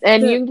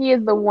 And Yoongi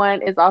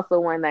is also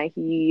one that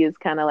he is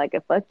kind of like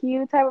a fuck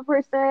you type of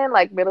person,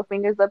 like middle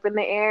fingers up in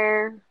the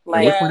air.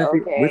 Like, Which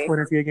Yeah. one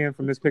is he again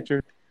from this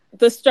picture?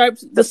 The striped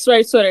sweater.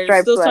 Striped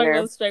Still talking sweater.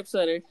 about the striped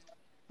sweater.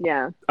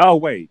 Yeah. Oh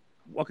wait,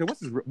 okay.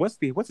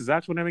 What's his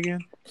actual name again?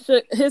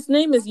 His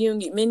name is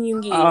Yoongi. Min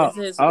Yoongi is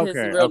his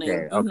real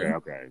name.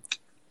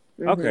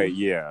 Okay.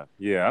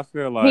 Yeah. I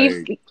feel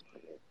like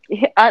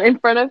In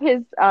front of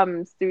his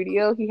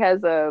studio, he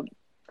has a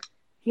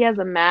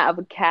mat of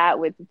a cat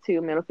with the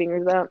two middle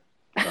fingers up.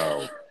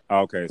 oh,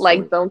 okay.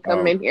 Like, don't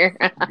come in here.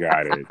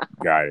 Got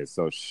it.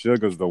 So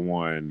Sugar's the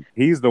one.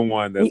 He's the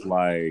one that's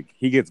like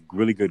he gets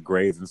really good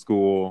grades in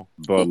school,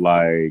 but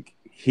like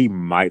he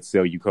might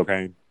sell you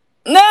cocaine.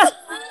 No.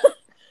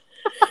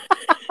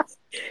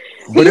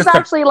 But He's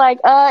actually like,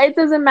 it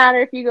doesn't matter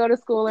if you go to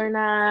school or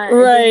not.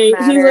 Right.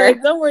 He's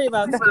like, don't worry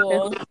about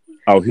school.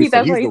 Oh,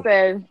 that's what he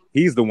said.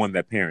 He's the one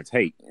that parents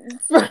hate.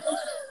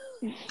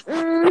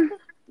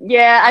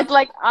 Yeah, I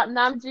like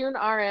Namjoon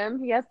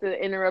RM. He has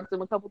to interrupt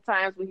him a couple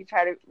times when he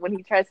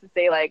tries to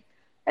say like,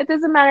 it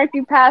doesn't matter if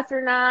you pass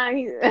or not.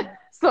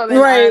 So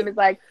then RM is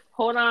like,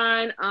 hold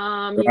on,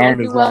 you gotta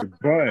do well.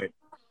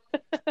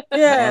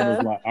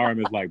 Yeah. RM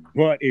is like,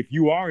 but if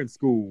you are in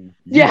school,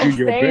 yeah, do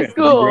your stay in best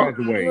school. to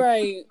graduate.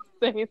 Right.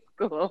 Stay in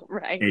school,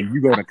 right? And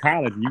you go to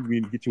college and you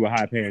can get you a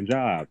high paying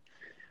job.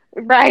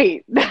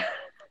 Right.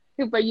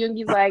 But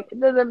Yoongi's like, it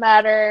doesn't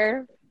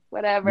matter.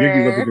 Whatever.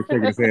 Yoongi look at the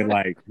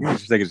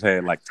shaking his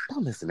head like,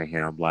 don't listen to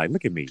him. Like,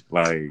 look at me.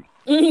 Like,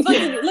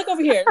 look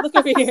over here. Look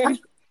over here.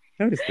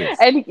 Notice this.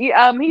 And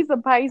he's a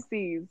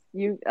Pisces.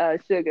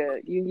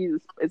 Sugar. Yoongi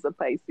is a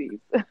Pisces.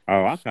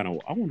 Oh, I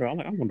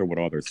wonder what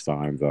other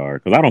signs are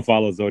because I don't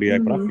follow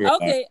Zodiac. But I feel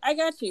okay, I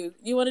got you.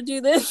 You want to do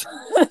this?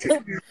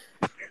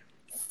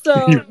 So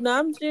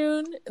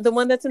Namjoon, the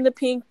one that's in the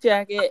pink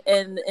jacket,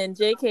 and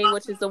JK,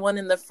 which is the one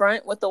in the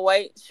front with the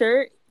white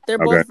shirt, they're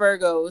both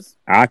Virgos.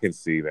 I can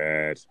see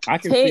that. I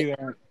can see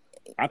that.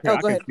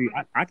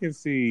 I can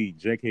see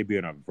JK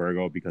being a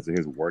Virgo because of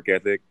his work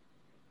ethic.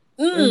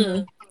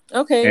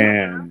 Okay.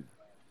 And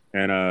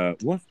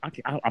what?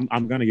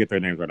 I'm gonna get their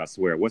names right. I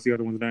swear. What's the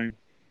other one's name?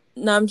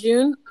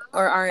 Namjoon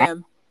or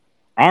RM?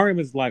 RM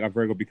is like a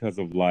Virgo because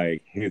of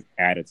like his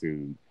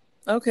attitude.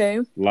 Okay.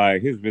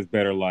 Like his is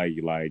better. Like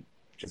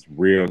just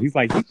real. He's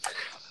like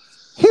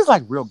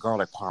real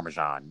garlic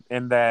parmesan,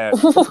 and that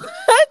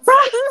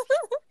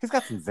he's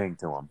got some zing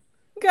to him.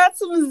 Got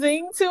some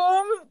zing to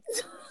him.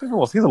 He's a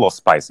little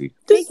spicy.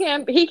 He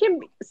can.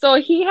 So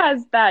he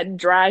has that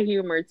dry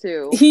humor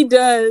too. He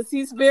does.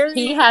 He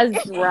has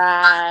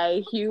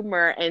dry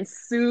humor and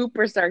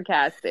super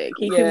sarcastic.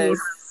 He can be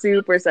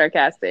super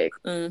sarcastic.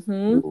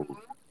 Mm-hmm.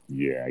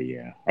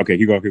 Yeah. Okay,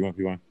 keep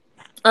going.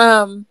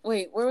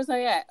 Wait, where was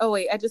I at? Oh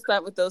wait, I just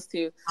thought with those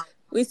two.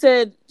 We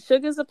said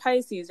Suga's a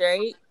Pisces,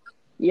 right?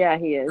 Yeah,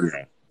 he is.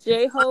 Yeah.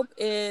 J-Hope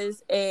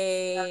is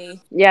a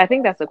Yeah, I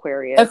think that's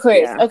Aquarius.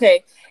 Aquarius. Yeah.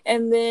 Okay.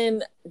 And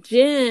then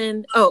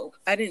Jin, oh,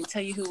 I didn't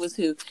tell you who was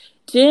who.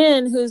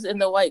 Jin, who's in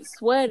the white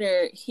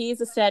sweater,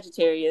 he's a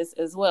Sagittarius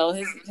as well.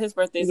 His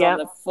birthday's on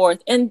Yep. the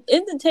 4th. And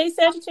isn't Tay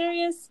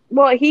Sagittarius?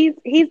 Well, he's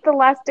the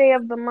last day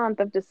of the month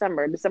of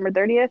December. December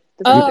 30th?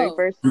 December Oh.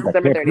 31st? He's a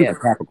December Cap- he's a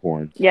 30th.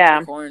 Capricorn. Yeah.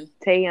 Capricorn.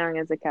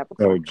 Taeyong is a So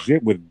Capricorn.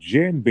 with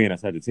Jin being a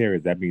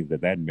Sagittarius, that means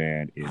that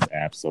man is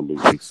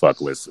absolutely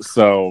fuckless.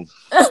 So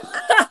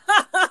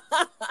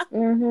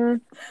Mm-hmm.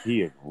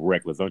 he is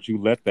reckless. Don't you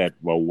let that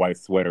white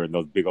sweater and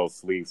those big old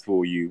sleeves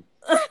fool you.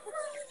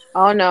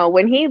 Oh no,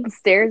 when he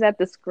stares at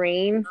the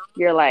screen,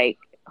 you're like,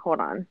 hold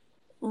on.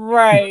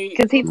 Right.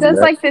 Because he does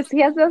Yep. like this, he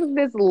has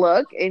this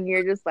look, and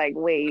you're just like,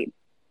 wait,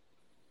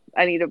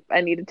 I need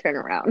to turn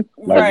around.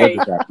 Right.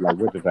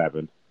 What just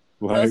happened?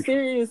 No, Like,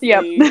 seriously.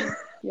 Yep.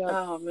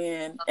 Oh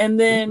man. And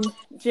then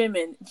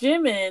Jimin.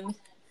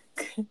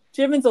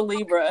 Jimin's a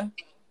Libra.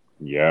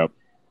 yep.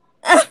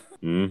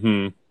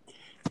 Mm-hmm.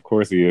 Of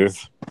course he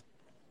is.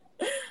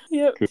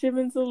 Yep,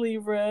 Jimin's a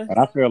Libra. And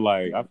I feel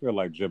like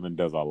Jimin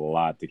does a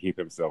lot to keep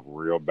himself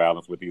real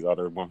balanced with these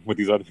other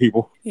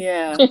people.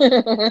 Yeah.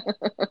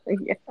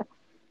 Yeah.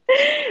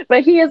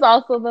 But he is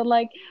also the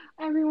like,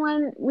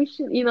 everyone, we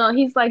should,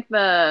 he's like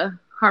the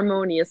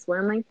harmonious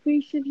one. Like,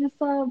 we should just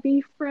all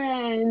be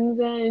friends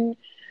and,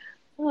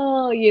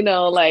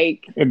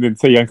 like, And then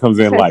Taeyong comes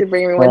in tries like, to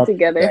bring everyone "Fuck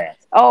together. that."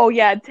 Oh,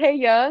 yeah.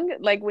 Taeyong,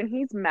 like, when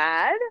he's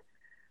mad,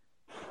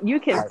 you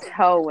can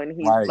tell when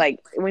he's,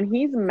 when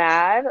he's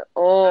mad,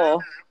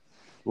 oh.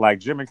 Like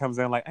Jimin comes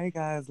in like, "Hey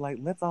guys, like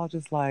let's all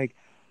just like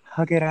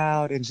hug it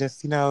out and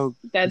just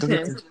That's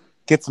him.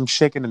 get some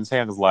chicken." And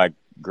Taeyong's like,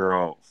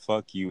 "Girl,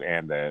 fuck you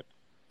and that.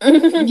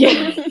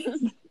 Yeah.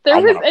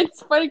 wanna-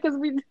 It's funny because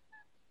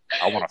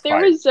I want to there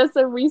fight."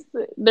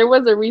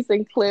 was a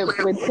recent clip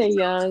with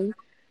Taeyong.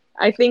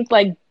 I think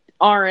like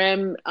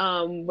RM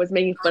was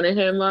making fun of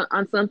him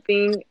on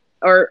something,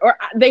 or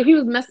he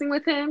was messing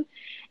with him,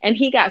 and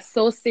he got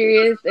so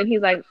serious, and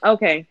he's like,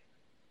 okay.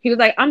 He was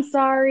like, I'm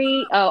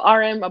sorry.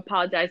 RM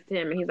apologized to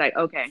him, and he's like,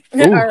 okay.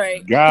 All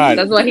right. God,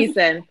 That's what he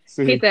said.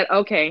 See, He said,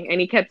 okay,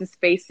 and he kept his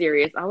face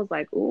serious. I was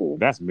like, ooh.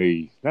 that's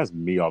me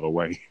all the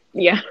way.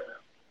 Yeah.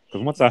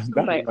 Because once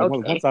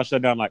okay. I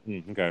shut down, like,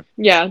 okay.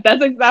 Yeah,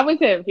 that was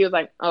him. He was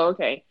like, oh,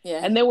 okay.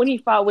 Yeah. And then when he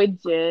fought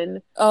with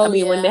Jin, when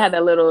they had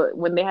that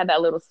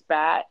little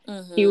spat,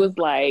 Mhm. he was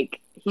like,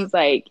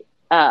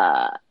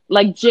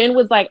 Jin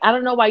was like, I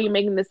don't know why you're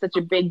making this such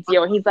a big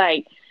deal. And he's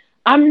like,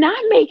 I'm not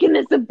making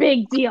this a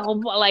big deal.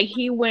 But like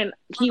he was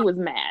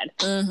mad.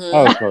 Mhm.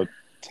 Oh, so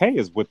Tay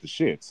is with the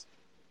shits.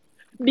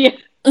 Yeah.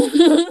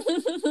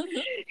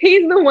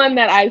 He's the one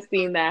that I've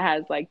seen that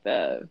has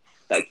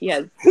he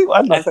has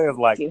I know Tay is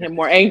like, seen him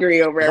more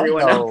angry over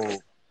everyone else.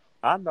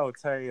 I know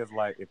Tay is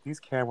like, if these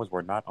cameras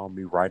were not on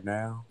me right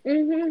now,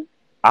 Mm-hmm.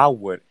 I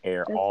would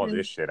air That's all him.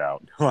 this shit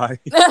out.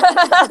 Like,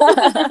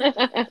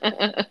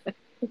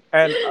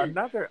 and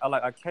another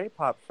a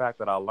K-pop fact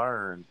that I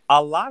learned,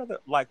 a lot of the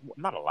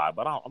not a lot,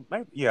 but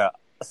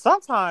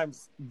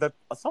sometimes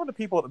some of the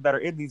people that are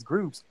in these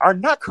groups are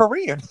not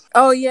Korean.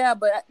 Oh yeah,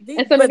 but these,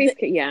 And some of these,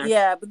 yeah.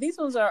 yeah, but these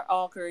ones are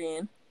all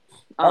Korean.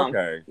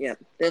 Okay. Yeah,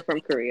 they're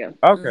from Korea.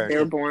 Okay. They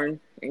were born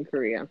in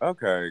Korea.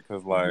 Okay,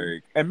 because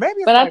and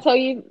maybe, But I'll tell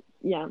you,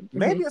 yeah,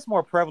 maybe it's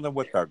more prevalent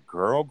with the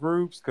girl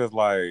groups because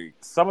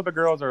some of the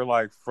girls are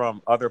like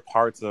from other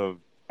parts of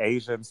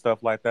Asia and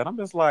stuff like that. I'm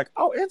just like,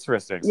 oh,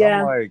 interesting. So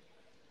Yeah. I'm like,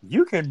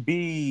 you can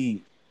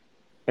be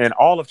in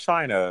all of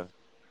China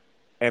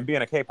and be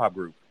in a K-pop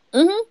group.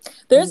 Mm-hmm.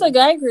 There's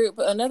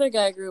another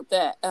guy group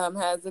that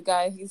has a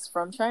guy. He's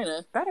from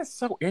China. That is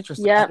so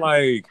interesting. Yeah.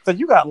 Like, so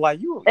you got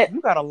you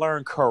got to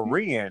learn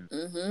Korean.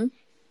 Mm-hmm.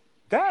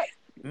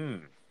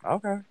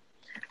 Okay.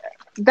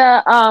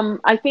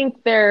 I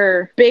think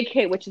their Big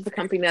Hit, which is the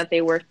company that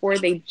they work for,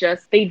 they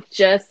just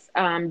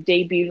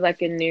debuted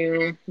like a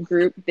new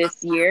group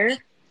this year.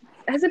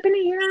 Has it been a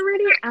year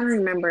already? I don't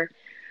remember.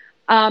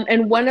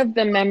 And one of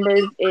the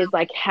members is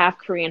like half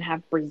Korean,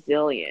 half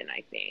Brazilian,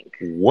 I think.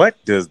 What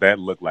does that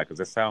look like? Because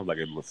it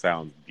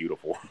sounds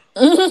beautiful.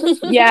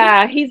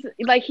 Yeah,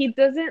 he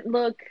doesn't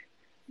look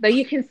like,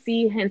 you can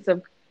see hints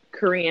of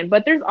Korean,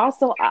 but there's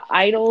also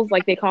idols,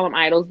 like they call them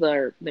idols,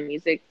 the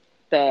music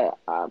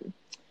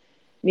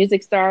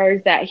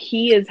stars, that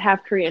he is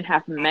half Korean,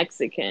 half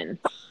Mexican.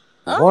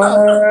 Oh, What?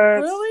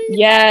 really?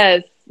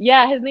 Yes.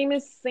 Yeah, his name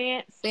is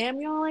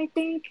Samuel, I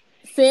think.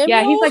 Samuel?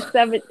 Yeah, he's like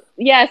 7.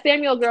 Yeah,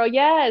 Samuel, girl.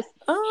 Yes.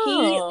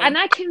 Oh. And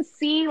I can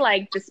see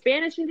like the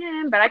Spanish in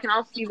him, but I can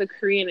also see the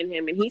Korean in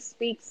him, and he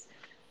speaks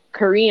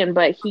Korean,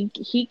 but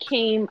he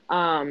came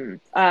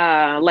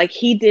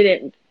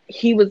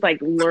he was like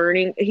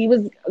learning. He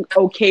was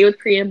okay with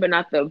Korean, but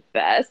not the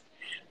best.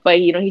 But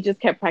he just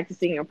kept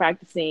practicing and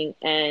practicing.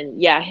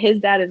 And yeah, his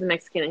dad is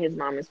Mexican and his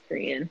mom is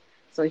Korean.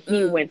 So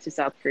he went to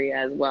South Korea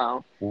as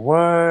well.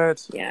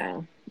 What?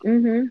 Yeah.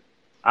 Mm-hmm.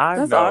 I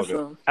That's know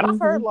awesome. that. And I've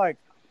heard like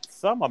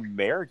some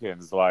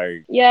Americans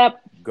like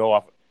Yep. go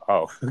off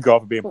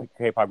of being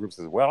K-pop groups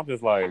as well.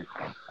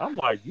 I'm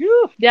like,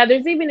 you. Yeah,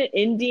 there's even an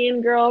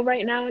Indian girl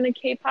right now in a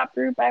K-pop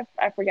group. I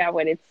forgot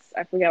what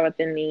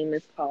their name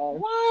is called.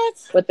 What?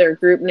 What their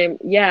group name?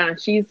 Yeah,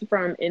 she's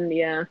from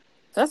India.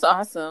 That's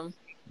awesome.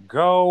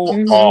 Go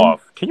Mhm.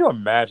 off. Can you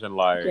imagine?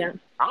 Like, Yeah.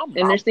 I'm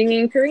And they're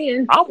singing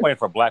Korean. I'm waiting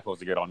for Black folks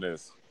to get on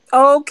this.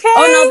 Okay.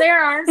 Oh no,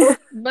 there are,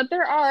 but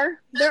there are.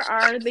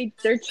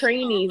 They're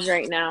trainees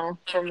right now,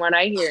 from what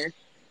I hear.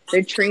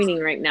 They're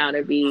training right now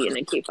to be in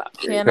a K-pop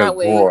group Cannot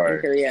wait. Boy, in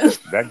Korea.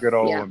 that good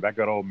old Yeah.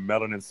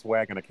 melanin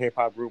swag in a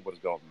K-pop group was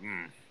going.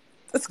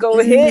 Let's go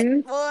Mhm.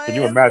 hit. Boy, Can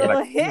you let's imagine go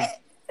that? hit.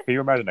 Can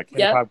you imagine a K-pop?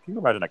 Yep. Can you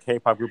imagine a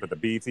K-pop group at the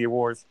BET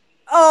Awards?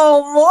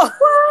 Oh,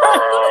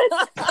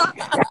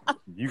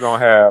 You gonna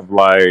have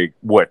like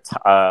what?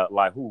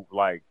 Like who?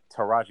 Like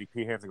Taraji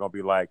P Henson gonna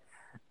be like,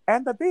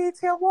 and the BET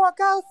Award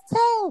goes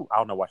to. I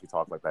don't know why she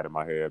talks like that in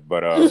my head,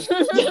 but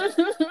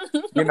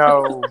you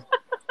know,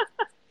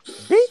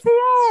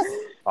 BTS.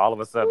 All of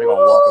a sudden, they're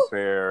gonna walk up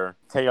there.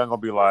 Taeyoung gonna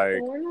be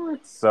like,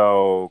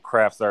 so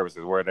craft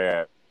services, where they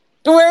at?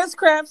 Where's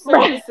craft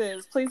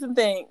services? Please and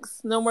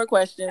thanks. No more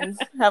questions.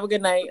 Have a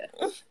good night.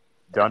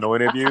 Don't know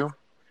any of you.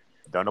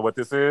 Don't know what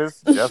this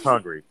is. Just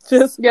hungry.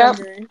 Just Yep.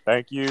 hungry.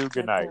 Thank you.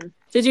 Good night.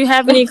 Did you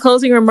have any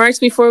closing remarks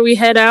before we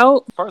head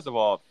out? First of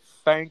all,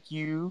 thank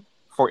you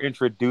for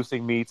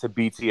introducing me to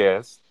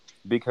BTS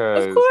Of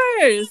because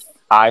course.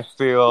 I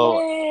feel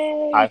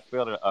Yay. I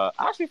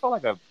actually feel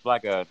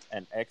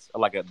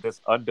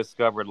this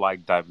undiscovered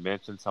like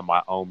dimension to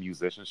my own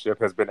musicianship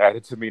has been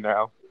added to me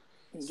now.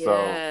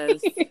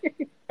 Yes.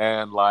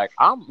 And like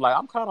I'm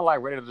kind of like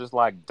ready to just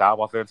like dive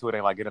off into it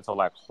and like get into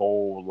like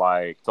whole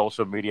like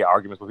social media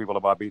arguments with people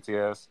about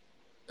BTS.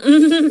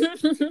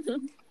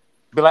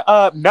 Be like,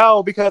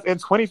 no, because in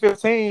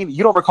 2015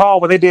 you don't recall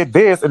when they did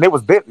this and it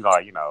was this,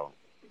 like, you know.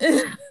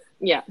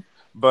 Yeah,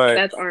 But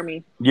that's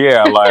Army.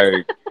 yeah,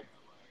 like,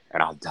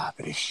 and I'll die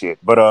for this shit.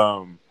 But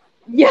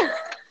Yeah.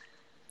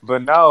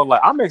 But no,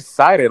 like I'm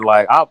excited,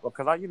 like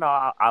because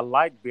I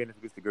like being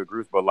introduced to good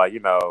groups, but like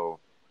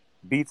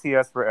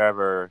BTS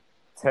forever,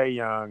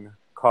 Taeyoung,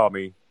 call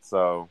me.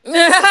 So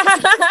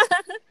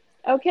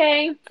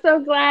Okay, I'm so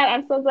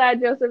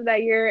glad, Joseph,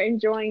 that you're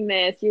enjoying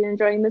this. You're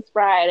enjoying this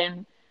ride,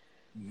 and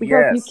we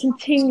hope you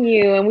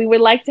continue. And we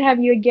would like to have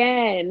you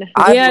again.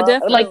 Yeah,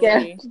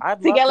 definitely.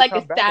 To get like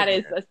a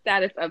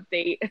status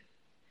update.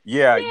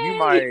 Yeah,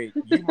 Yay!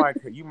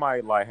 you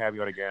might like have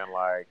you on again.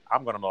 Like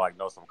I'm gonna like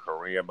know some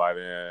Korean by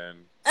then.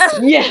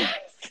 Yes.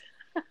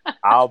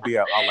 I'm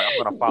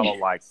gonna follow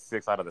like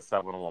 6 out of the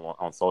 7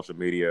 on social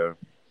media.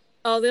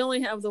 Oh, they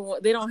only have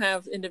they don't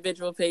have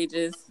individual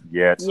pages.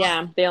 Yet.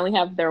 Yeah, they only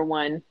have their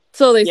one.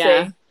 So they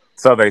Yeah. say.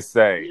 So they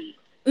say.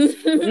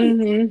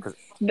 Mm-hmm.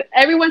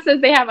 Everyone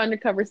says they have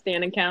undercover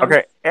stan accounts.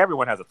 Okay,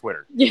 everyone has a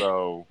Twitter. Yeah.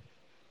 So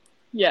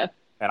Yeah.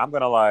 and I'm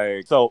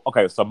gonna so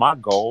my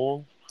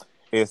goal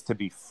is to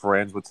be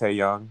friends with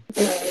Taeyoung.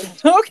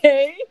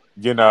 Okay.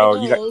 You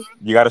know,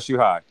 you got to shoot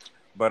high.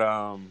 But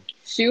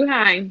Shoe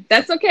high.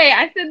 That's okay.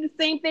 I said the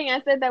same thing.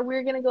 I said that we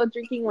were gonna go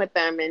drinking with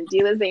them, and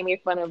Dila made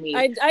fun of me.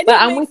 I didn't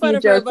I'm make with fun you,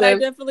 of her, but I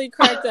Joseph. definitely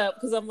cracked up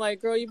because I'm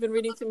like, girl, you've been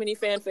reading too many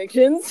fan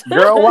fictions.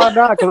 girl, why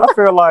not? Because I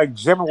feel like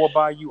Jimmy will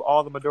buy you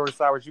all the Midori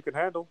sours you can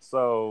handle.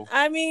 So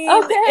I mean,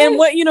 Okay. in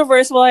what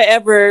universe will I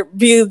ever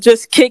be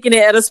just kicking it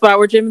at a spot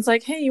where Jim's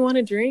like, hey, you want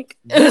a drink?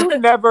 you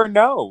never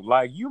know.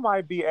 Like you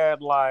might be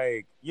at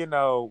like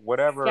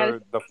whatever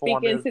the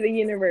form Speak is. into the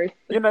universe.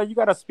 You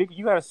gotta speak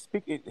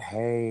it.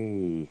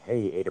 Hey,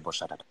 Edible,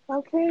 shut up.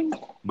 Okay.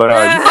 But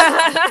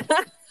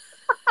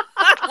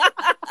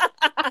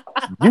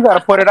you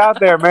gotta put it out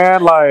there,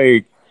 man.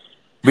 Like,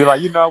 be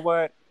like, you know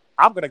what?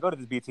 I'm gonna go to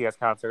this BTS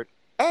concert,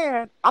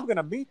 and I'm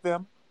gonna meet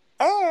them,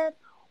 and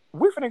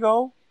we're gonna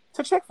go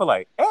to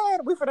Chick-fil-A,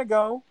 and we're gonna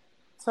go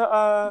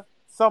to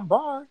some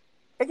bar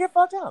and get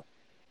fucked up.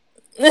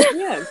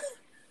 Yes.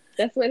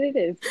 That's what it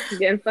is.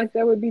 Getting fucked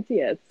up with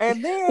BTS.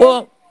 And then,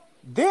 Well,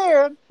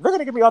 they're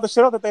gonna give me all the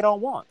shit that they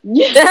don't want.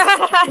 Yeah.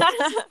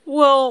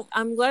 well,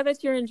 I'm glad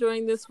that you're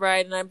enjoying this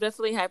ride, and I'm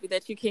definitely happy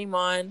that you came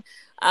on.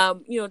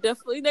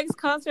 Definitely next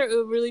concert, it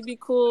would really be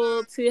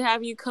cool to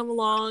have you come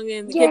along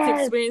and get to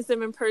Yes. experience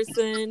them in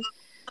person.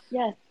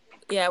 Yes.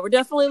 Yeah, we're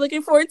definitely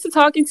looking forward to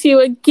talking to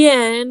you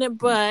again.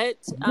 But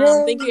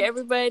thank you,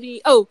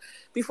 everybody. Oh,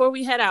 before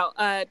we head out,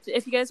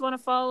 if you guys want to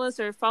follow us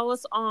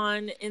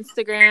on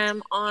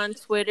Instagram, on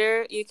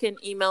Twitter, you can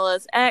email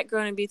us at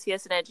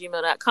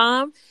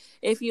growningbtsn@gmail.com.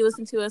 If you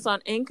listen to us on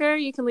Anchor,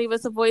 you can leave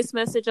us a voice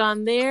message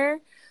on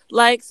there.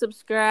 Like,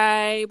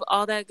 subscribe,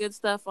 all that good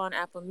stuff on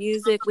Apple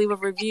Music. Leave a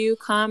review,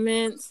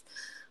 comments.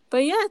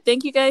 But yeah,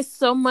 thank you guys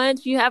so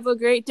much. You have a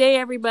great day,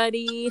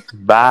 everybody.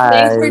 Bye.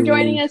 Thanks for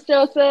joining us,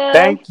 Joseph.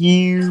 Thank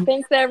you.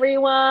 Thanks,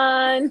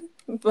 everyone.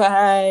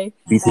 Bye.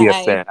 BTS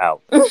Bye. fan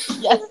out. Yes.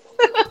 You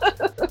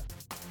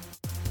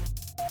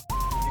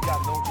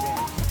got no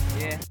chance.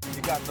 Yeah,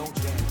 you got no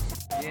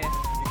chance. Yeah,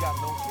 you got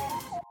no chance.